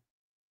want that.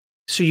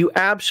 So you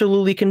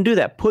absolutely can do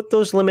that. Put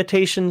those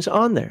limitations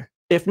on there,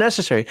 if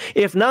necessary.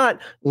 If not,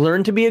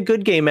 learn to be a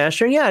good game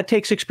master. And yeah, it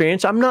takes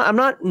experience. I'm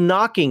not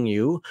knocking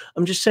you.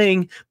 I'm just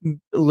saying,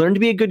 learn to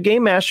be a good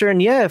game master.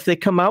 And yeah, if they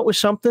come out with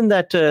something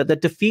that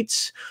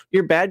defeats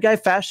your bad guy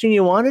faster than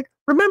you wanted,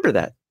 remember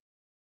that.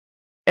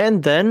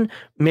 And then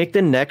make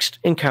the next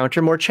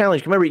encounter more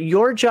challenging. Remember,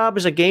 your job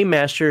as a game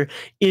master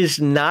is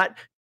not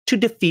to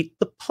defeat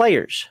the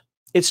players.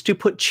 It's to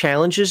put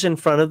challenges in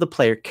front of the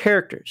player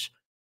characters.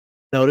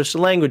 Notice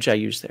the language I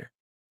use there.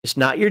 It's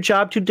not your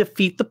job to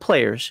defeat the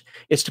players.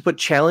 It's to put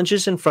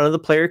challenges in front of the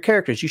player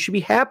characters. You should be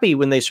happy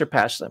when they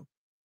surpass them.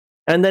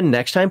 And then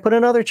next time, put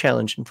another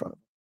challenge in front of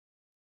them.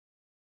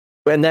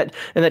 And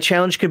that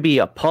challenge could be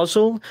a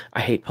puzzle.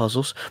 I hate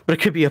puzzles, but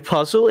it could be a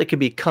puzzle. It could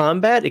be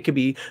combat. It could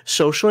be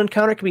social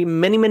encounter. It could be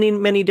many, many,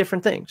 many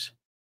different things.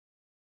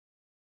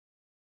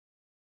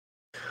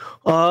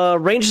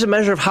 Range is a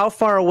measure of how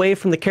far away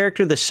from the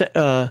character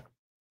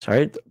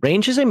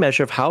range is a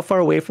measure of how far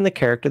away from the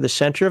character the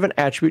center of an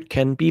attribute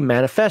can be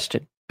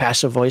manifested.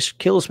 Passive voice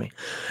kills me.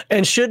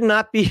 And should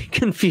not be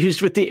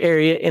confused with the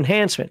area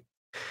enhancement.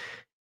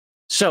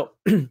 So,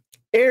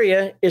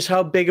 area is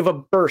how big of a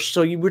burst.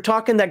 So we're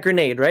talking that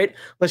grenade, right?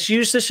 Let's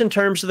use this in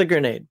terms of the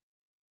grenade.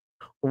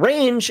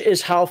 Range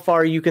is how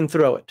far you can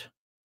throw it.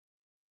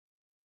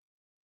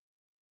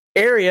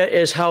 Area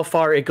is how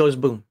far it goes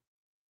boom.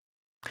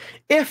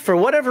 If, for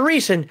whatever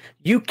reason,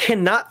 you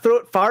cannot throw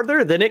it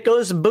farther than it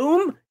goes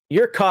boom,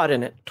 you're caught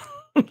in it.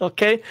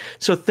 Okay?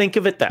 So think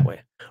of it that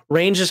way.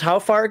 Range is how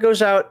far it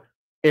goes out.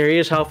 area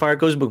is how far it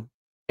goes boom.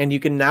 And you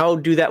can now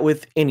do that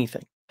with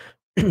anything.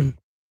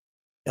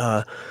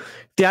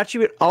 The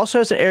attribute also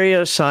has an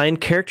area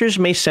assigned. Characters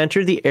may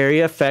center the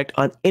area effect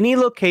on any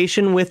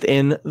location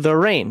within the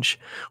range.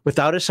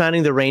 Without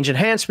assigning the range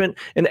enhancement,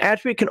 an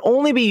attribute can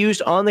only be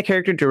used on the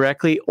character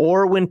directly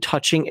or when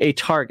touching a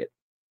target.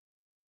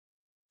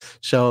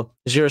 So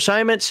 0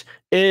 assignments,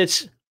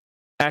 it's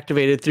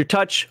activated through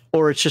touch,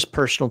 or it's just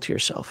personal to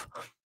yourself.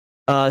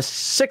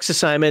 6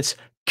 assignments,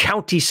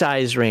 county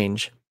size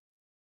range.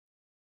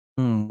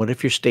 What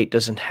if your state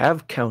doesn't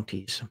have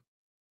counties?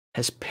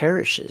 Has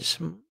parishes?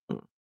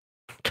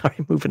 All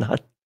right, moving on.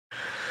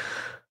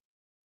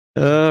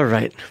 All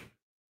right.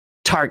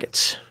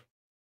 Targets.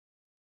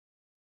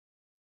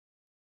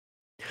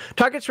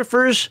 Targets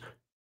refer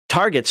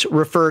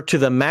to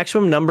the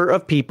maximum number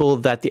of people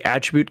that the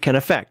attribute can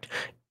affect.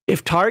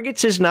 If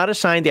targets is not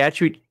assigned, the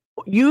attribute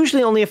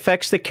usually only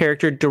affects the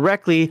character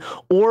directly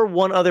or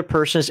one other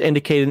person is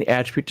indicated in the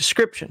attribute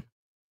description.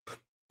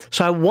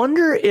 So I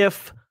wonder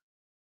if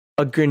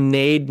a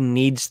grenade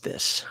needs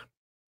this.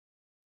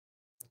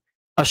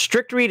 A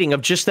strict reading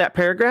of just that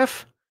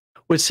paragraph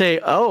would say,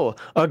 oh,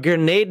 a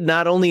grenade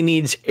not only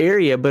needs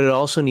area, but it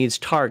also needs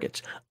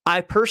targets.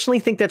 I personally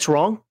think that's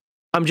wrong.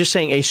 I'm just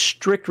saying a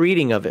strict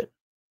reading of it.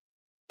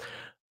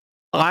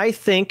 I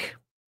think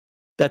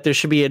that there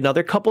should be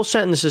another couple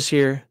sentences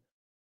here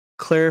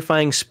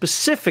clarifying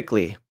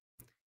specifically,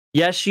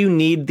 yes, you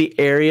need the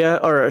area,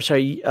 or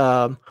sorry,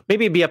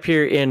 maybe it'd be up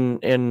here in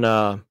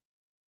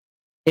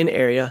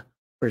area.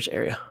 Where's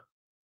area?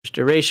 There's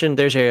duration,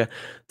 there's area.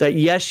 That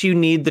yes, you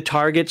need the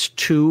targets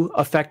to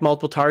affect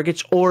multiple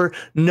targets, or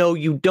no,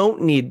 you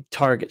don't need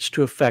targets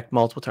to affect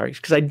multiple targets.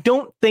 Because I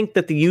don't think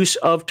that the use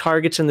of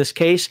targets in this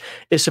case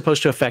is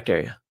supposed to affect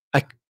area.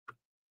 I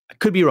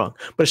could be wrong,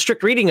 but a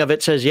strict reading of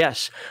it says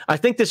yes. I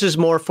think this is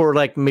more for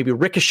like maybe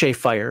ricochet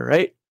fire,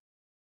 right?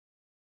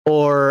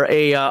 Or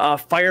a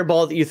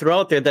fireball that you throw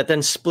out there that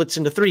then splits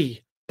into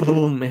 3,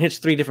 boom, and hits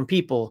 3 different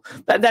people.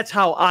 That's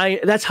how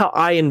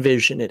I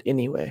envision it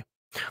anyway.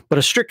 But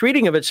a strict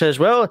reading of it says,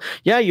 well,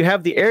 yeah, you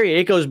have the area,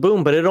 it goes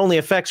boom, but it only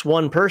affects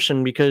one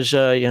person because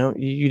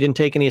you didn't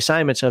take any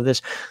assignments of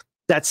this.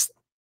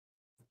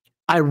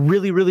 I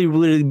really, really,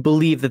 really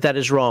believe that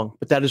is wrong,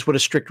 but that is what a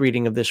strict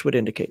reading of this would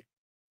indicate.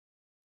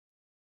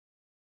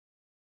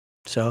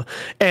 So,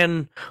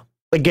 and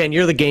again,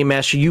 you're the game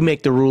master. You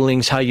make the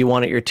rulings how you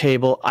want at your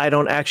table. I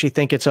don't actually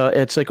think it's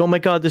like, oh my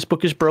God, this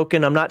book is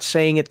broken. I'm not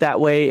saying it that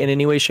way in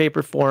any way, shape,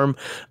 or form.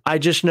 I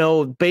just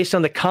know based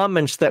on the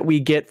comments that we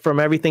get from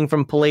everything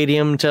from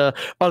Palladium to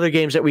other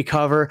games that we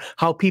cover,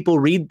 how people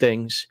read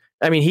things.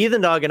 I mean,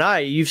 Heathen Dog and I,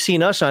 you've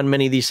seen us on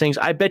many of these things.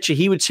 I bet you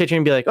he would sit here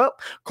and be like, oh,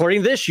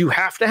 according to this, you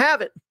have to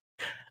have it.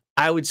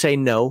 I would say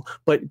no,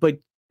 but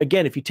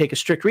again, if you take a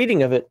strict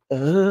reading of it,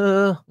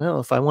 well,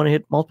 if I want to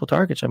hit multiple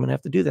targets, I'm going to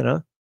have to do that,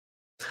 huh?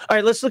 All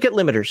right, let's look at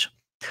limiters.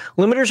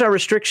 Limiters are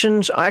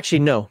restrictions. Actually,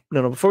 no.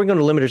 Before we go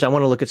to limiters, I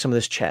want to look at some of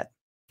this chat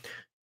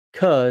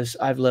because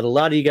I've let a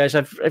lot of you guys,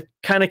 I've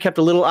kind of kept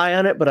a little eye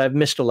on it, but I've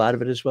missed a lot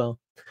of it as well.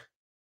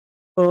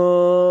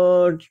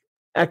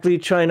 Actually,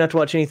 try not to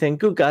watch anything.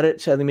 Good, got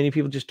it. Sadly, many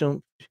people just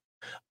don't.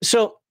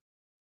 So,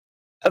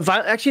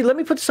 actually, let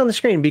me put this on the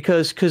screen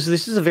because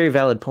this is a very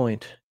valid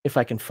point, if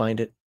I can find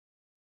it.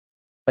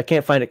 If I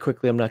can't find it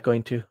quickly, I'm not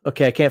going to.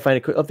 Okay, I can't find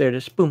it quick. Oh, there it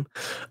is. Boom.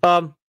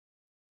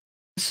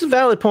 This is a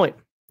valid point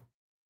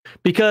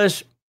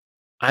because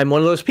I'm one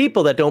of those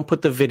people that don't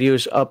put the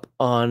videos up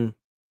on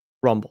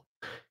Rumble.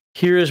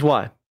 Here is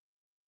why.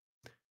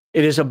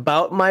 It is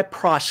about my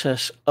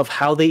process of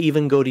how they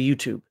even go to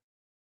YouTube.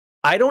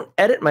 I don't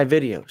edit my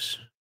videos.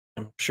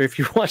 I'm sure if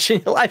you're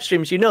watching the live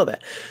streams, you know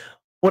that.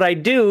 What I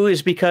do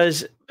is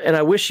because, and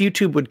I wish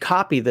YouTube would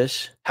copy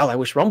this. Hell, I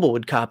wish Rumble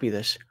would copy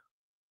this.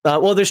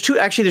 Well, there's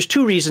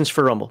two reasons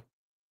for Rumble.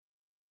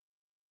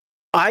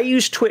 I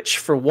use Twitch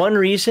for one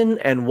reason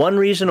and one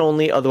reason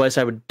only. Otherwise,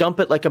 I would dump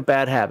it like a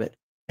bad habit.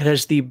 It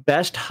has the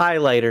best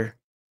highlighter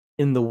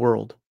in the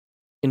world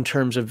in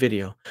terms of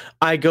video.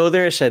 I go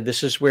there and said,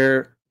 this is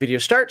where video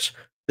starts.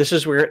 This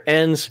is where it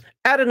ends.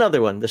 Add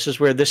another one. This is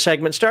where this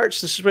segment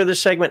starts. This is where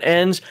this segment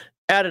ends.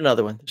 Add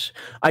another one.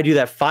 I do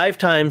that 5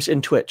 times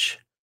in Twitch,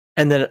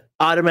 and then it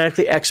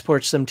automatically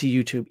exports them to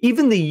YouTube.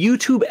 Even the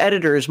YouTube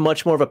editor is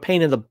much more of a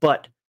pain in the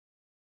butt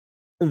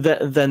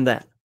than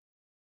that.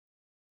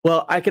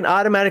 Well, I can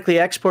automatically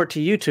export to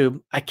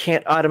YouTube. I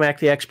can't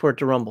automatically export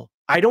to Rumble.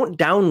 I don't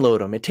download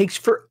them. It takes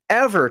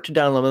forever to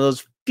download them.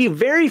 Those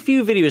very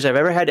few videos I've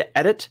ever had to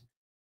edit,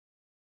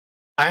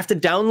 I have to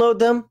download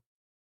them.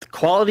 The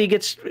quality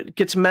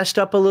gets messed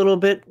up a little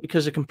bit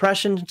because of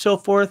compression and so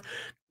forth.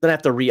 Then I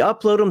have to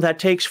re-upload them. That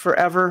takes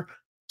forever.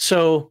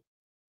 So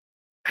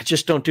I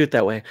just don't do it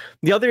that way.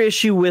 The other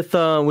issue with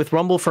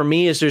Rumble for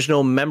me is there's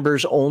no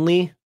members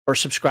only or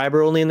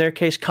subscriber only in their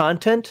case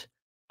content.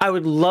 I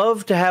would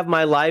love to have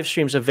my live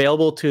streams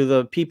available to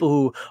the people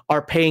who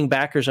are paying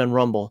backers on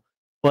Rumble,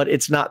 but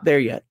it's not there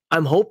yet.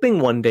 I'm hoping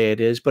one day it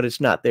is, but it's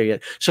not there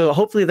yet. So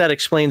hopefully that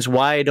explains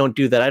why I don't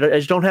do that. I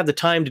just don't have the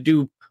time to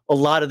do a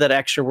lot of that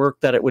extra work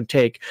that it would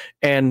take.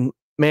 And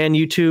man,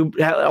 YouTube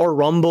or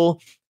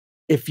Rumble,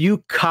 if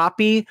you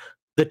copy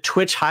the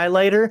Twitch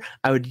highlighter,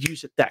 I would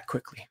use it that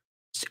quickly.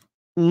 It's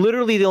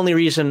literally the only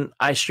reason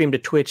I stream to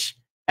Twitch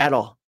at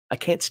all. I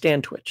can't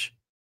stand Twitch.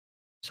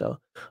 So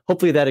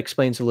hopefully that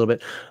explains a little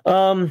bit.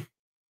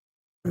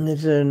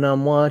 And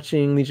I'm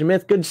watching Legion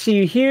Myth. Good to see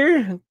you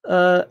here.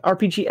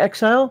 RPG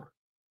Exile.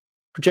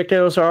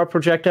 Projectiles are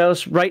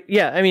projectiles, right?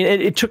 Yeah, I mean,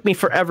 it took me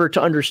forever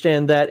to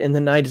understand that in the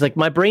 90s. Like,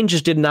 my brain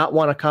just did not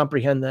want to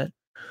comprehend that.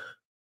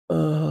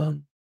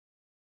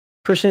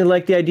 Personally,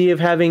 like the idea of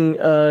having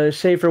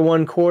save for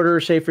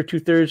 1/4, save for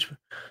 2/3.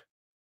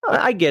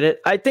 I get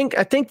it. I think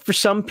for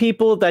some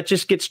people that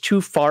just gets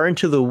too far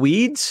into the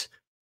weeds,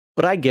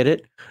 but I get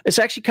it. It's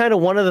actually kind of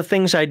one of the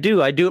things I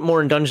do. I do it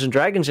more in Dungeons and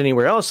Dragons than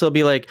anywhere else. They'll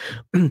be like,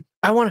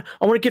 I want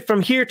to get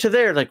from here to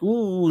there. Like,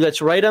 ooh,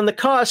 that's right on the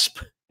cusp.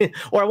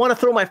 Or I want to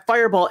throw my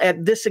fireball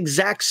at this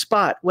exact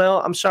spot. Well,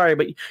 I'm sorry,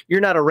 but you're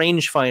not a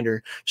rangefinder.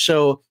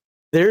 So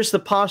there's the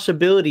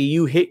possibility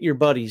you hit your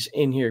buddies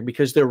in here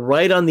because they're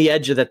right on the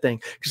edge of that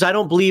thing. Because I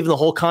don't believe in the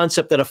whole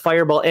concept that a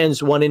fireball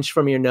ends 1 inch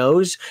from your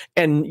nose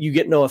and you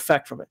get no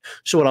effect from it.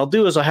 So what I'll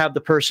do is I'll have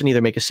the person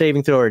either make a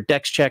saving throw or a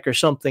dex check or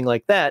something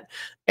like that.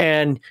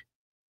 And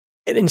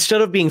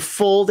instead of being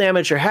full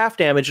damage or half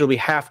damage, it'll be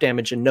half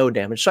damage and no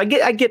damage. So I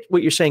get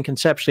what you're saying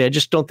conceptually. I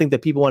just don't think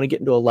that people want to get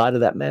into a lot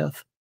of that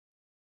math.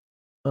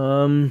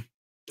 I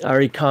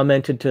already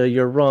commented to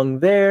you're wrong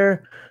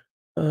there.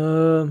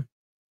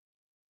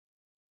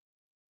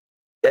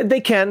 They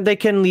can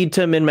lead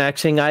to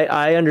min-maxing.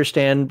 I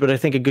understand, but I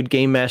think a good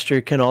game master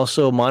can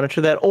also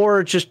monitor that,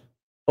 or just,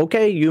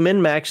 okay, you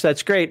min-max,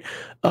 that's great.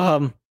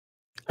 Are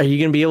you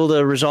going to be able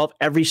to resolve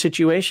every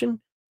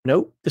situation?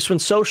 Nope. This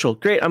one's social.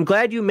 Great. I'm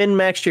glad you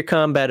min-maxed your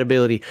combat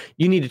ability.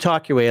 You need to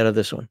talk your way out of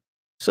this one.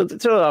 So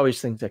there are always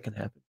things that can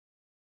happen.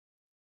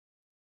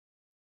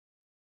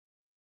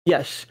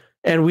 Yes.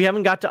 And we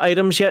haven't got to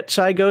items yet,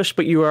 Ghost,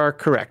 but you are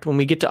correct. When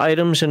we get to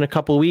items in a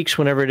couple of weeks,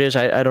 whenever it is,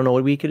 I don't know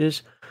what week it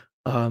is.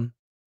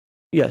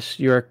 Yes,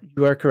 you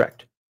are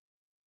correct.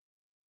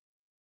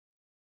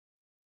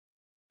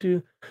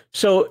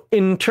 So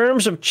in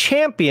terms of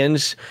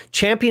champions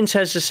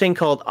has this thing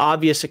called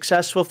obvious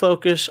successful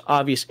focus,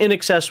 obvious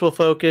inaccessible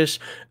focus.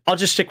 I'll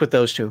just stick with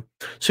those two.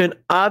 So an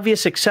obvious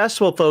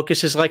successful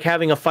focus is like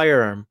having a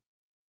firearm.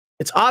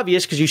 It's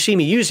obvious because you see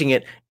me using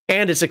it,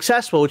 and it's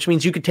accessible, which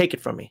means you could take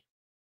it from me.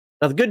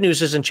 Now, the good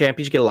news is in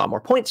champions, you get a lot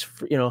more points,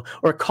 for,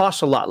 or it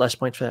costs a lot less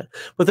points for that.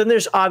 But then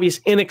there's obvious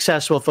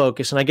inaccessible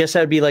focus. And I guess that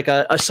would be like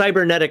a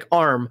cybernetic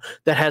arm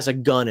that has a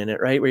gun in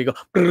it, right? Where you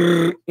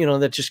go,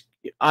 that's just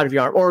out of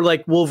your arm. Or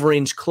like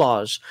Wolverine's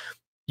claws.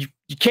 You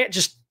can't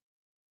just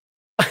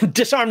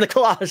disarm the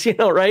claws,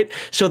 right?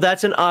 So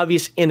that's an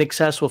obvious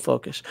inaccessible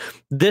focus.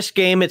 This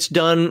game, it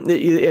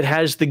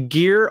has the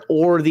gear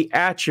or the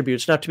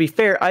attributes. Now, to be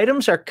fair,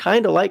 items are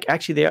kind of like,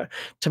 actually,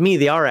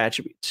 they are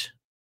attributes.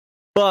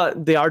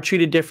 But they are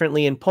treated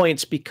differently in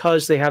points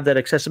because they have that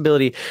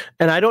accessibility.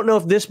 And I don't know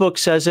if this book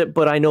says it,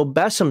 but I know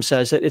Bessem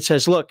says it. It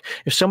says, look,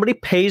 if somebody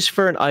pays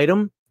for an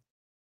item,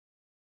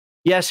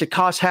 yes, it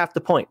costs half the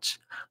points.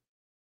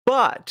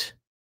 But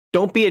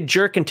don't be a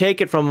jerk and take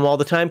it from them all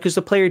the time because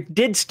the player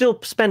did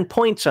still spend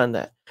points on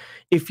that.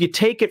 If you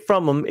take it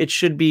from them, there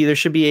should be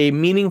a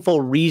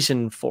meaningful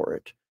reason for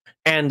it.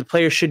 And the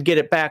player should get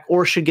it back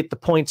or should get the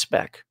points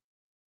back.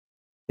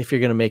 If you're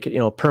going to make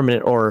it,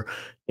 permanent or,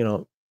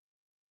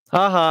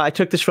 haha, I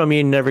took this from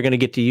you and you're never going to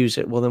get to use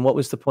it. Well, then what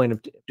was the point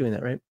of doing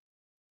that, right?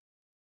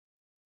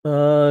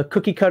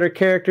 Cookie cutter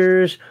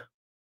characters.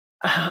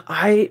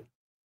 I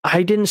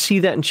didn't see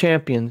that in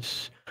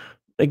Champions.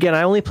 Again,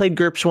 I only played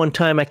GURPS one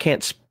time. I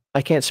can't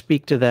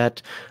speak to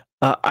that.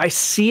 I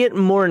see it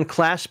more in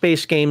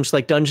class-based games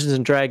like Dungeons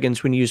and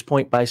Dragons when you use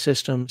point-buy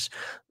systems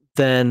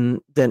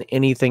than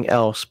anything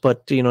else.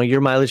 But,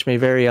 your mileage may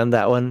vary on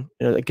that one.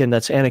 Again,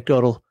 that's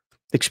anecdotal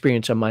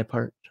experience on my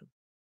part.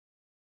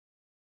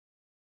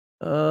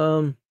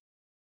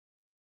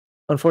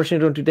 Unfortunately,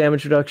 don't do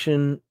damage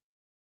reduction.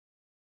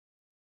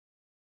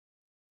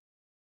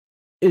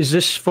 Is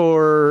this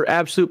for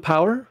absolute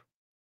power?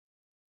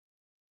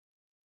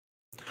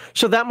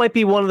 So that might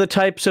be one of the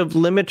types of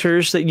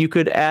limiters that you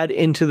could add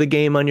into the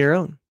game on your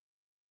own.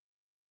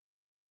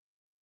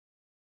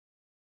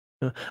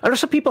 I know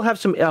some people have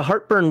some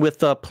heartburn with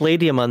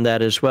Palladium on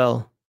that as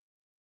well.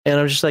 And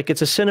I'm just like,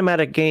 it's a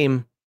cinematic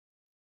game.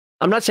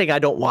 I'm not saying I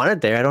don't want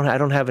it there. I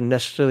don't have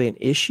necessarily an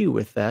issue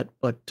with that,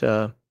 but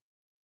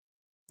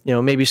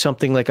maybe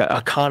something like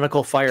a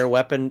conical fire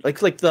weapon, like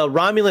the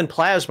Romulan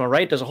plasma,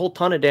 right? Does a whole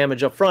ton of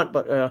damage up front,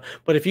 but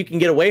if you can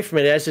get away from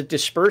it as it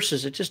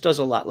disperses, it just does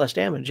a lot less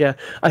damage. Yeah,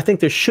 I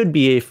think there should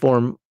be a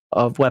form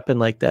of weapon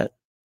like that.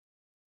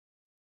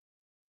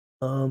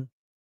 Okay,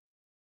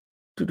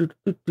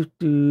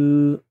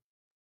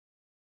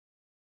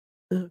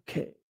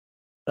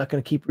 not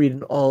going to keep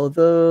reading all of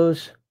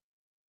those.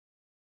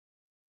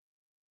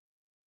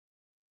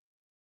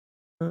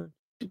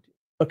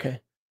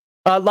 Okay.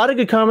 A lot of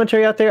good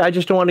commentary out there. I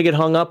just don't want to get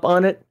hung up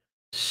on it.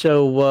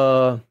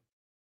 So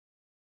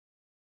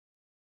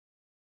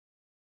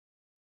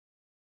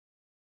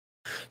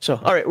So,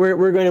 all right,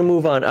 we're going to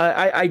move on.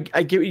 I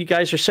get what you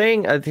guys are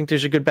saying. I think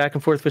there's a good back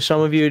and forth with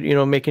some of you,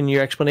 making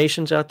your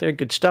explanations out there.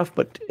 Good stuff,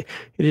 but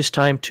it is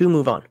time to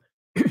move on.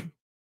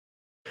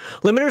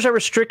 Limiters are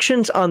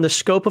restrictions on the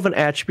scope of an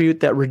attribute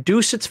that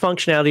reduce its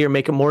functionality or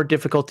make it more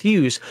difficult to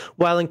use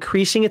while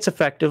increasing its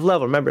effective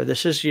level. Remember,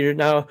 this is you're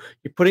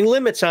putting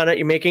limits on it,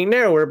 you're making it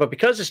narrower, but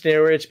because it's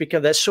narrower, it's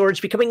because that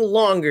sword's becoming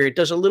longer. It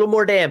does a little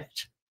more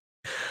damage.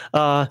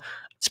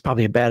 It's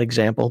probably a bad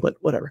example, but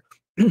whatever.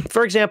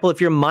 For example,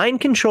 if your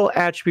mind control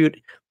attribute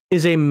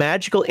is a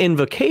magical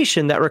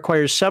invocation that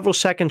requires several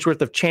seconds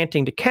worth of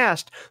chanting to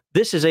cast,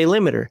 this is a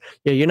limiter.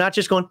 Yeah, you're not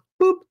just going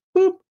boop,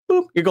 boop,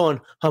 boop. You're going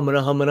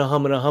humana, humana,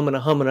 humana,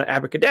 humana, humana,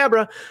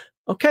 abracadabra.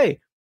 Okay,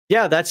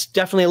 yeah, that's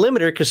definitely a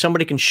limiter because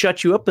somebody can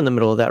shut you up in the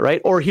middle of that,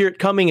 right? Or hear it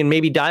coming and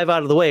maybe dive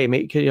out of the way.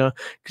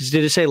 Because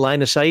did it say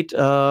line of sight?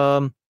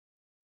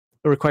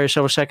 It requires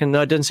several seconds.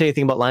 No, it doesn't say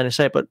anything about line of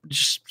sight, but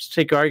just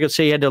take argument,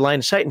 say you had to line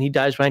of sight and he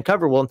dives behind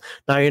cover. Well,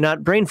 now you're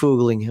not brain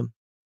foogling him.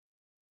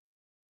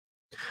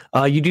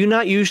 You do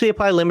not usually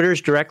apply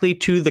limiters directly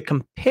to the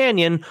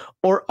companion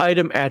or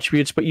item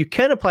attributes, but you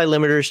can apply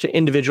limiters to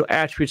individual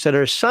attributes that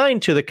are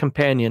assigned to the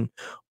companion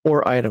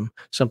or item,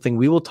 something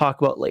we will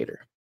talk about later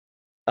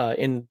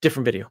in a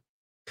different video.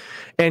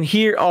 And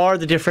here are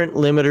the different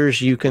limiters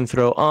you can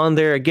throw on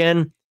there.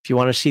 Again, if you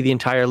want to see the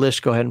entire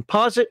list, go ahead and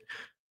pause it.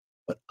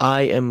 But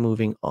I am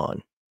moving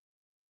on.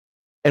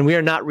 And we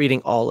are not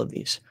reading all of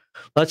these.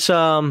 Let's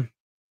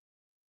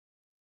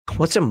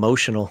what's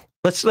emotional?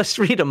 Let's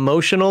read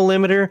emotional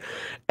limiter,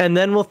 and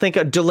then we'll think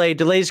of delay.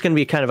 Delay is going to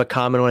be kind of a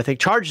common one. I think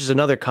charge is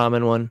another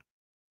common one.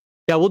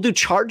 Yeah, we'll do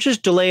charges,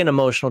 delay, and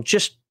emotional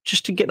just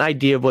to get an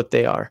idea of what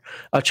they are.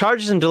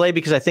 Charges and delay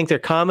because I think they're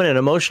common, and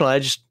emotional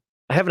I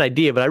have an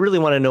idea, but I really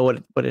want to know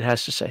what it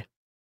has to say.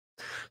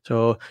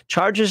 So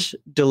charges,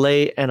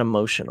 delay, and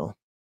emotional.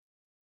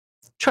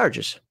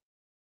 Charges.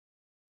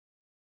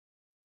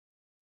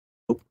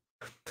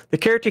 The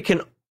character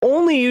can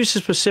only use a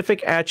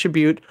specific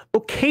attribute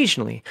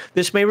occasionally.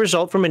 This may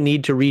result from a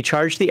need to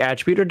recharge the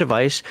attribute or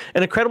device,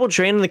 an incredible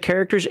drain on the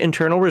character's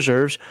internal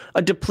reserves,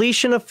 a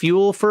depletion of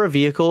fuel for a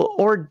vehicle,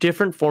 or a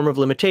different form of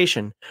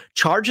limitation.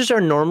 Charges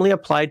are normally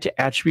applied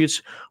to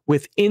attributes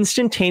with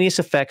instantaneous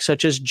effects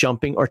such as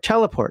jumping or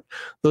teleport,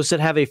 those that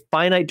have a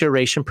finite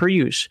duration per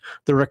use.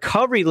 The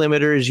recovery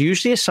limiter is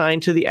usually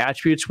assigned to the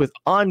attributes with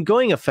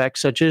ongoing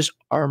effects such as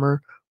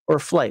armor or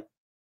flight.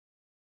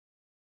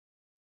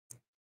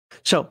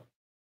 So,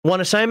 one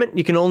assignment,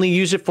 you can only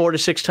use it 4 to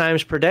 6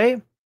 times per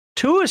day.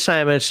 2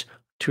 assignments,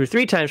 2 or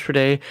 3 times per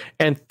day.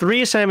 And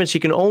 3 assignments,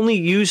 you can only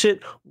use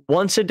it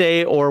once a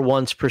day or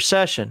once per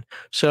session.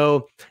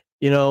 So,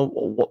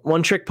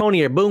 one trick pony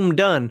here, boom,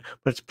 done.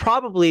 But it's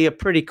probably a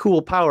pretty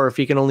cool power if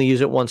you can only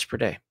use it once per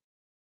day.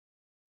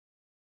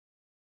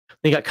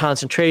 You got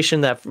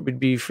concentration, that would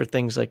be for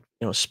things like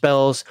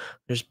spells.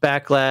 There's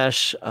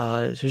backlash,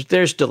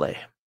 there's delay.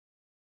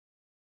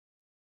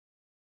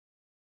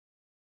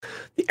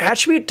 The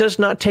attribute does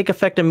not take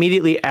effect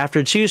immediately after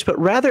its use, but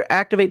rather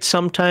activates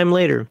sometime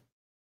later.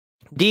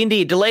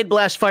 D&D, delayed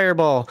blast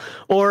fireball,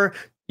 or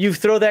you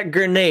throw that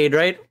grenade,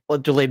 right? Well,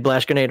 delayed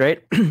blast grenade,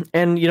 right?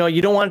 And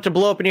you don't want it to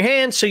blow up in your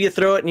hand, so you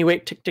throw it and you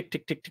wait, tick, tick,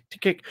 tick, tick, tick,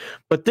 tick, tick.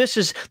 But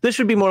this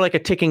would be more like a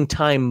ticking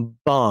time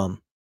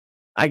bomb.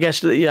 I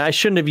guess I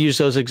shouldn't have used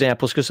those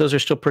examples because those are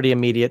still pretty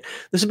immediate.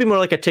 This would be more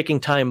like a ticking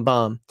time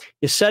bomb.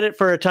 You set it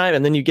for a time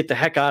and then you get the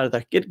heck out of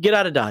there. Get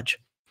out of Dodge,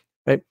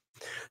 right?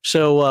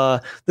 So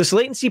this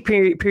latency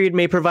period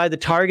may provide the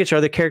targets or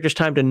other characters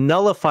time to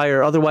nullify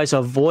or otherwise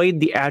avoid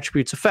the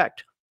attribute's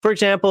effect. For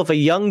example, if a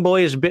young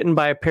boy is bitten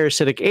by a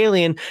parasitic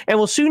alien and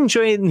will soon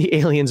join the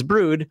alien's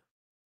brood,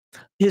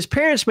 his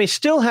parents may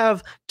still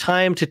have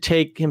time to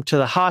take him to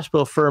the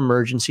hospital for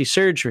emergency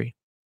surgery.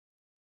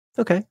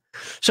 Okay,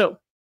 so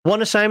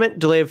 1 assignment,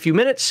 delay a few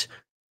minutes.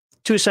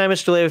 2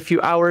 assignments, delay a few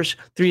hours.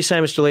 3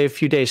 assignments, delay a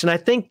few days. And I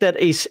think that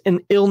an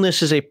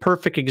illness is a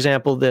perfect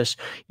example of this.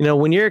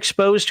 When you're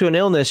exposed to an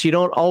illness, you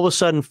don't all of a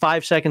sudden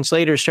 5 seconds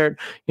later start,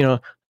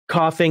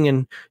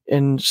 coughing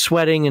and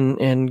sweating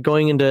and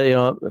going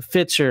into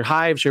fits or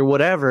hives or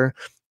whatever.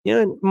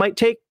 It might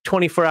take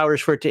 24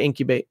 hours for it to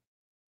incubate.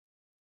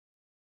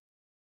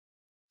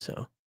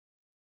 So,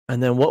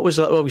 and then what we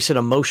said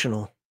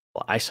emotional.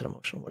 Well, I said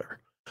emotional, whatever.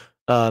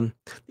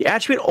 The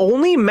attribute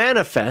only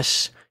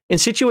manifests in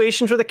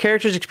situations where the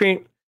character is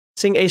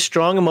experiencing a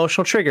strong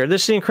emotional trigger.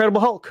 This is the Incredible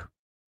Hulk.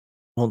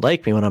 Won't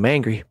like me when I'm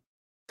angry.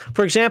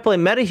 For example, a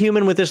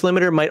metahuman with this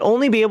limiter might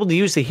only be able to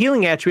use the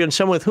healing attribute on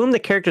someone with whom the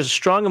character has a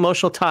strong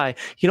emotional tie.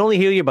 You can only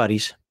heal your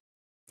buddies.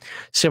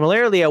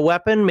 Similarly, a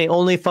weapon may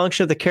only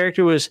function if the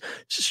character was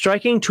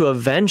striking to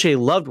avenge a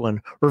loved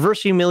one,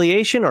 reverse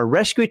humiliation, or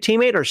rescue a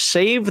teammate, or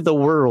save the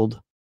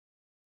world.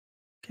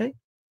 Okay.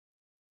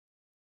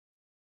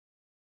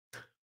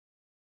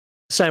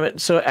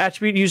 Assignment. So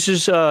attribute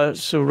uses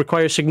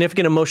requires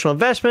significant emotional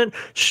investment,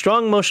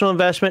 strong emotional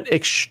investment,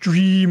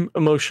 extreme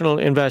emotional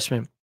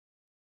investment.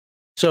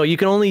 So you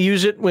can only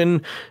use it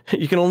when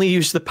you can only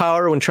use the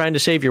power when trying to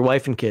save your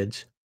wife and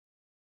kids.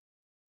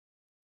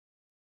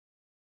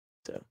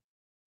 So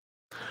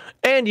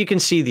And you can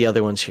see the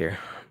other ones here.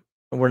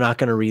 We're not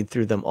going to read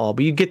through them all,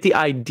 but you get the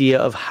idea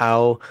of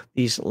how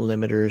these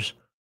limiters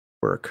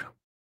work.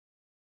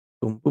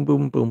 Boom, boom,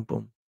 boom, boom,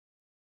 boom.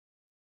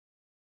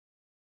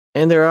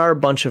 And there are a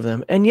bunch of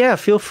them. And yeah,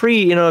 feel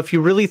free, you know, if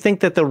you really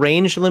think that the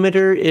range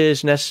limiter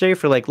is necessary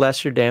for like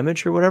lesser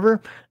damage or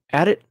whatever,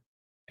 add it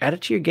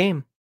to your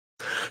game.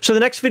 So the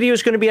next video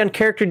is going to be on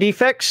character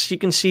defects. You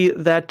can see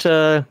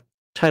that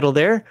title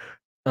there.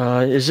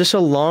 Is this a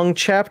long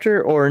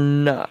chapter or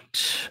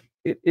not?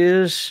 It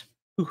is.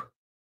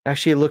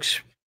 Actually, it looks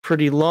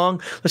pretty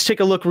long. Let's take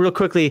a look real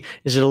quickly.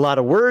 Is it a lot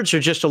of words or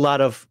just a lot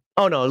of...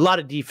 Oh, no, a lot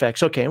of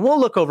defects. Okay, and we'll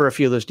look over a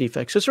few of those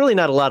defects. It's really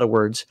not a lot of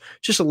words,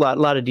 just a lot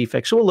of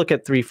defects. So we'll look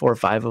at 3, 4,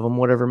 5 of them,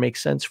 whatever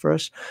makes sense for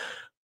us.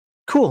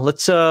 Cool.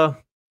 Let's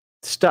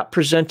stop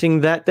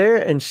presenting that there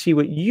and see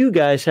what you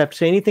guys have to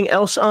say. Anything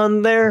else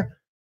on there?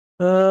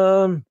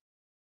 And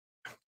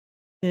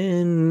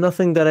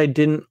nothing that I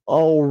didn't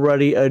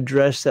already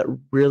address that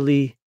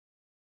really...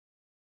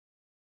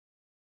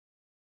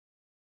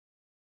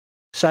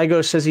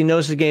 Saigo says he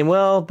knows the game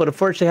well, but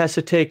unfortunately has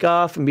to take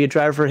off and be a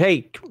driver.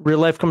 Hey, real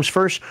life comes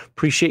first.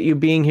 Appreciate you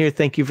being here.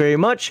 Thank you very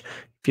much.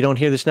 If you don't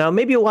hear this now,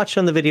 maybe you'll watch it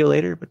on the video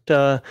later. But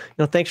you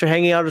know, thanks for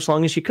hanging out as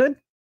long as you could.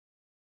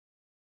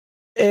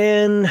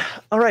 And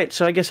all right,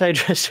 so I guess I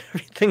addressed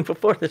everything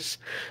before this.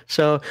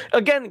 So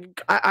again,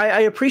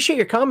 I appreciate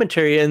your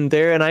commentary in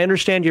there, and I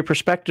understand your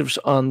perspectives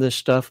on this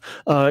stuff.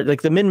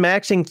 Like the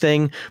min-maxing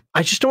thing,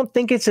 I just don't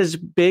think it's as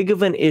big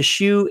of an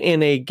issue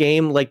in a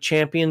game like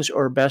Champions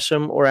or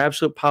Besom or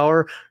Absolute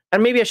Power.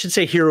 And maybe I should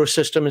say Hero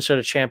System instead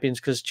of Champions,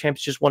 because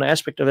Champions is just one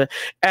aspect of it.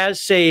 As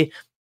say,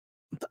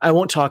 I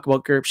won't talk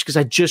about GURPS because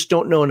I just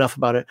don't know enough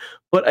about it.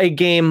 But a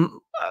game,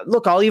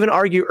 look, I'll even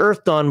argue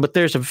Earth Dawn, but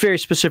there's a very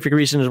specific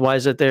reason as why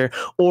is that there.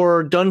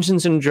 Or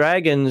Dungeons and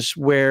Dragons,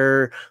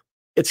 where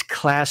it's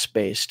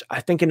class-based.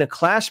 I think in a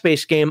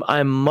class-based game,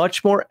 I'm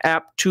much more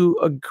apt to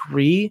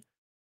agree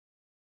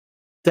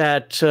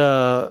that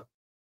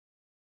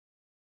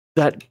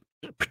that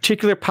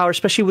particular power,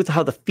 especially with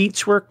how the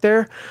feats work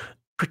there,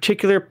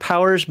 particular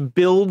powers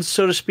build,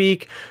 so to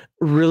speak,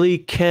 really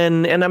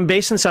can, and I'm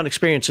based on sound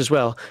experience as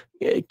well,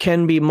 it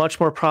can be much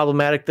more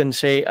problematic than,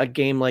 say, a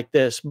game like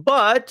this.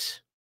 But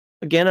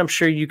again, I'm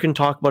sure you can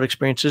talk about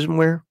experiences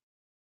where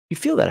you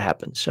feel that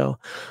happens. So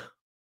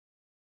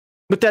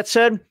with that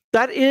said,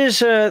 that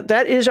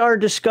is our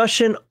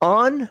discussion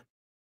on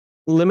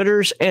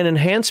limiters and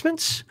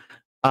enhancements.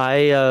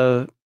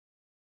 I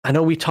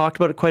know we talked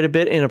about it quite a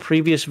bit in a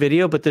previous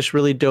video, but this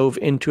really dove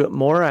into it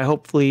more.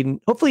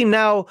 Hopefully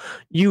now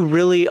you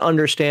really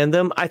understand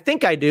them. I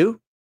think I do.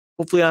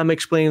 Hopefully I'm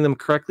explaining them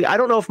correctly. I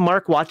don't know if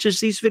Mark watches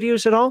these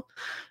videos at all.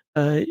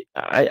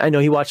 I know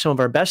he watched some of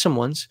our Besom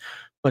ones,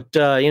 but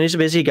you know, he's a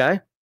busy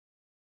guy.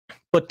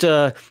 But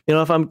you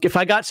know, if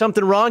I got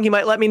something wrong, he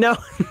might let me know.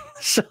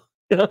 So,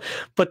 you know,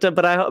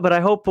 but I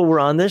hope we're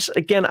on this.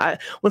 Again, one of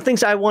the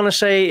things I want to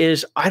say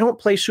is I don't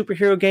play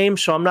superhero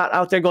games, so I'm not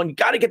out there going, you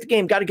got to get the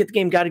game, got to get the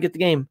game, got to get the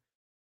game.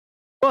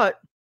 But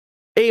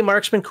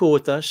Mark's been cool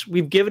with us.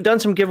 We've done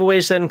some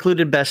giveaways that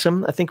included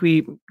Besom. I think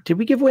did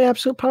we give away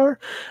Absolute Power?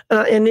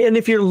 And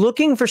if you're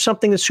looking for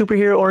something that's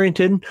superhero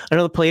oriented, I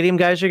know the Palladium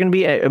guys are going to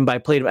be, and by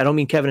Palladium, I don't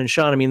mean Kevin and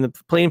Sean. I mean the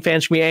Palladium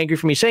fans can be angry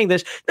for me saying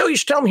this. No, you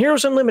should tell them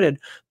Heroes Unlimited.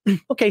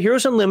 Okay,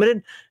 Heroes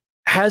Unlimited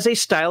has a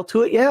style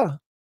to it, yeah.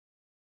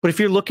 But if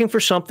you're looking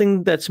for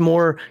something that's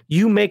more,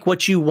 you make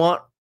what you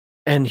want,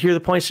 and here are the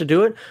points to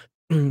do it.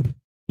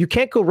 You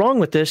can't go wrong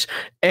with this.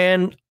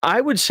 And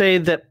I would say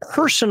that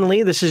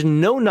personally, this is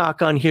no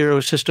knock on Hero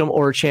System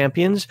or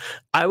Champions.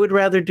 I would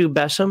rather do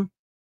Besom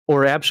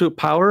or Absolute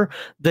Power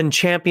than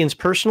Champions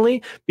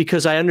personally,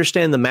 because I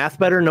understand the math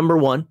better, number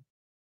one.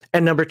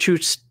 And number two,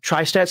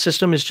 Tri-Stat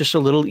system is just a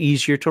little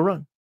easier to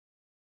run.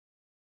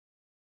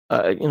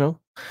 You know,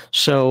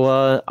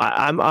 so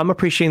I'm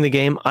appreciating the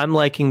game. I'm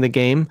liking the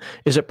game.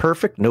 Is it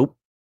perfect? Nope.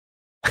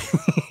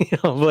 You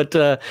know,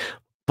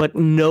 but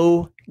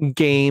no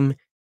game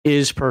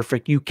is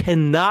perfect. You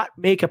cannot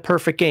make a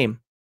perfect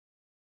game.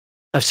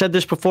 I've said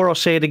this before, I'll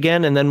say it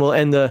again, and then we'll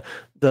end the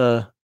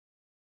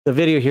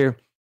video here.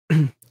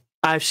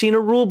 I've seen a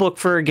rule book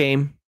for a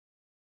game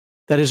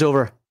that is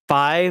over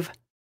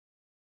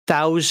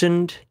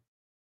 5,000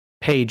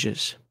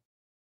 pages.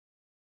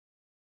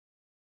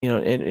 You know,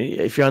 and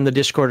if you're on the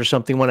Discord or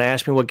something, want to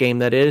ask me what game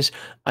that is,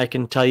 I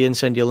can tell you and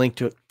send you a link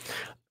to it.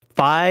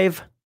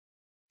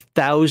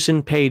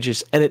 5,000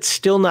 pages, and it's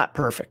still not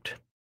perfect.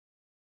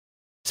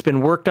 It's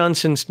been worked on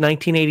since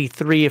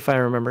 1983, if I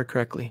remember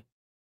correctly.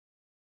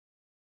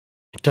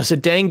 It does a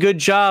dang good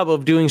job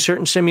of doing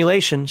certain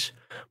simulations,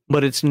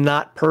 but it's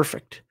not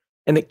perfect.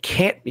 And it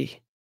can't be,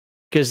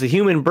 because the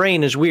human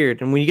brain is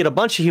weird. And when you get a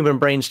bunch of human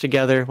brains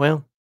together,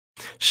 well,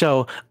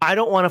 so I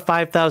don't want a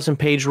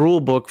 5,000-page rule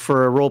book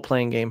for a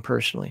role-playing game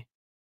personally.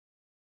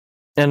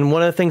 And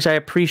one of the things I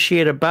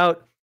appreciate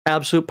about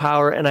Absolute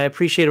Power, and I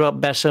appreciate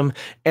about Besom,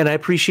 and I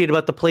appreciate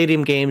about the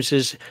Palladium games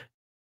is,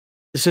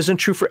 this isn't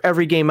true for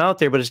every game out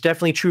there, but it's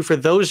definitely true for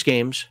those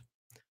games.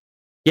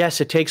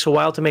 Yes, it takes a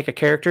while to make a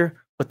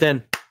character, but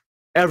then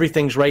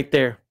everything's right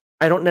there.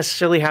 I don't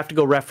necessarily have to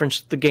go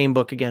reference the game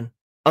book again.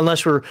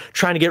 Unless we're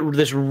trying to get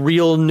this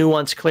real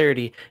nuanced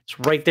clarity. It's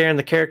right there in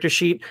the character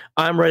sheet.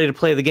 I'm ready to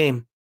play the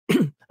game. I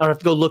don't have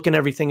to go looking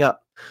everything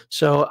up.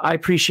 So I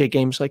appreciate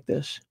games like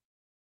this.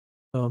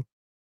 All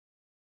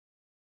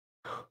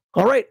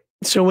right.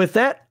 So with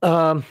that,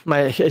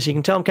 as you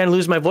can tell, I'm kind of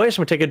losing my voice.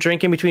 I'm going to take a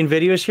drink in between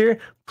videos here.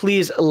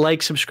 Please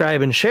like,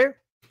 subscribe, and share.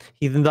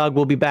 Heathen Dog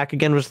will be back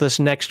again with us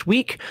next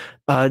week.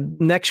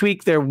 Next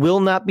week, there will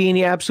not be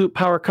any Absolute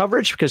Power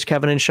coverage because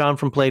Kevin and Sean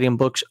from Palladium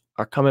Books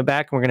are coming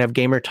back. And we're going to have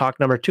Gamer Talk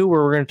number 2,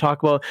 where we're going to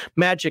talk about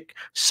magic,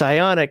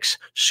 psionics,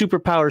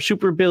 superpower,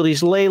 super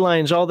abilities, ley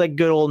lines, all that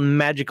good old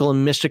magical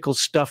and mystical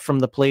stuff from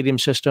the Palladium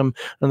system.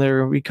 And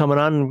they're going to be coming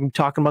on and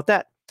talking about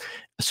that.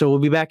 So we'll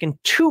be back in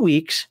 2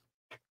 weeks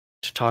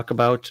to talk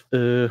about, what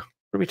are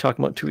we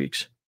talking about in 2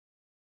 weeks?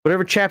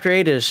 Whatever Chapter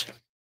 8 is.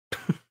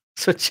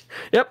 So,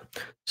 yep.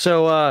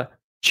 So,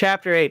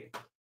 Chapter 8.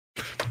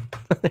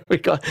 There we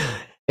go.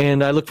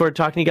 And I look forward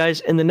to talking to you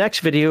guys in the next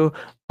video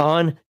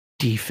on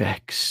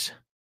defects.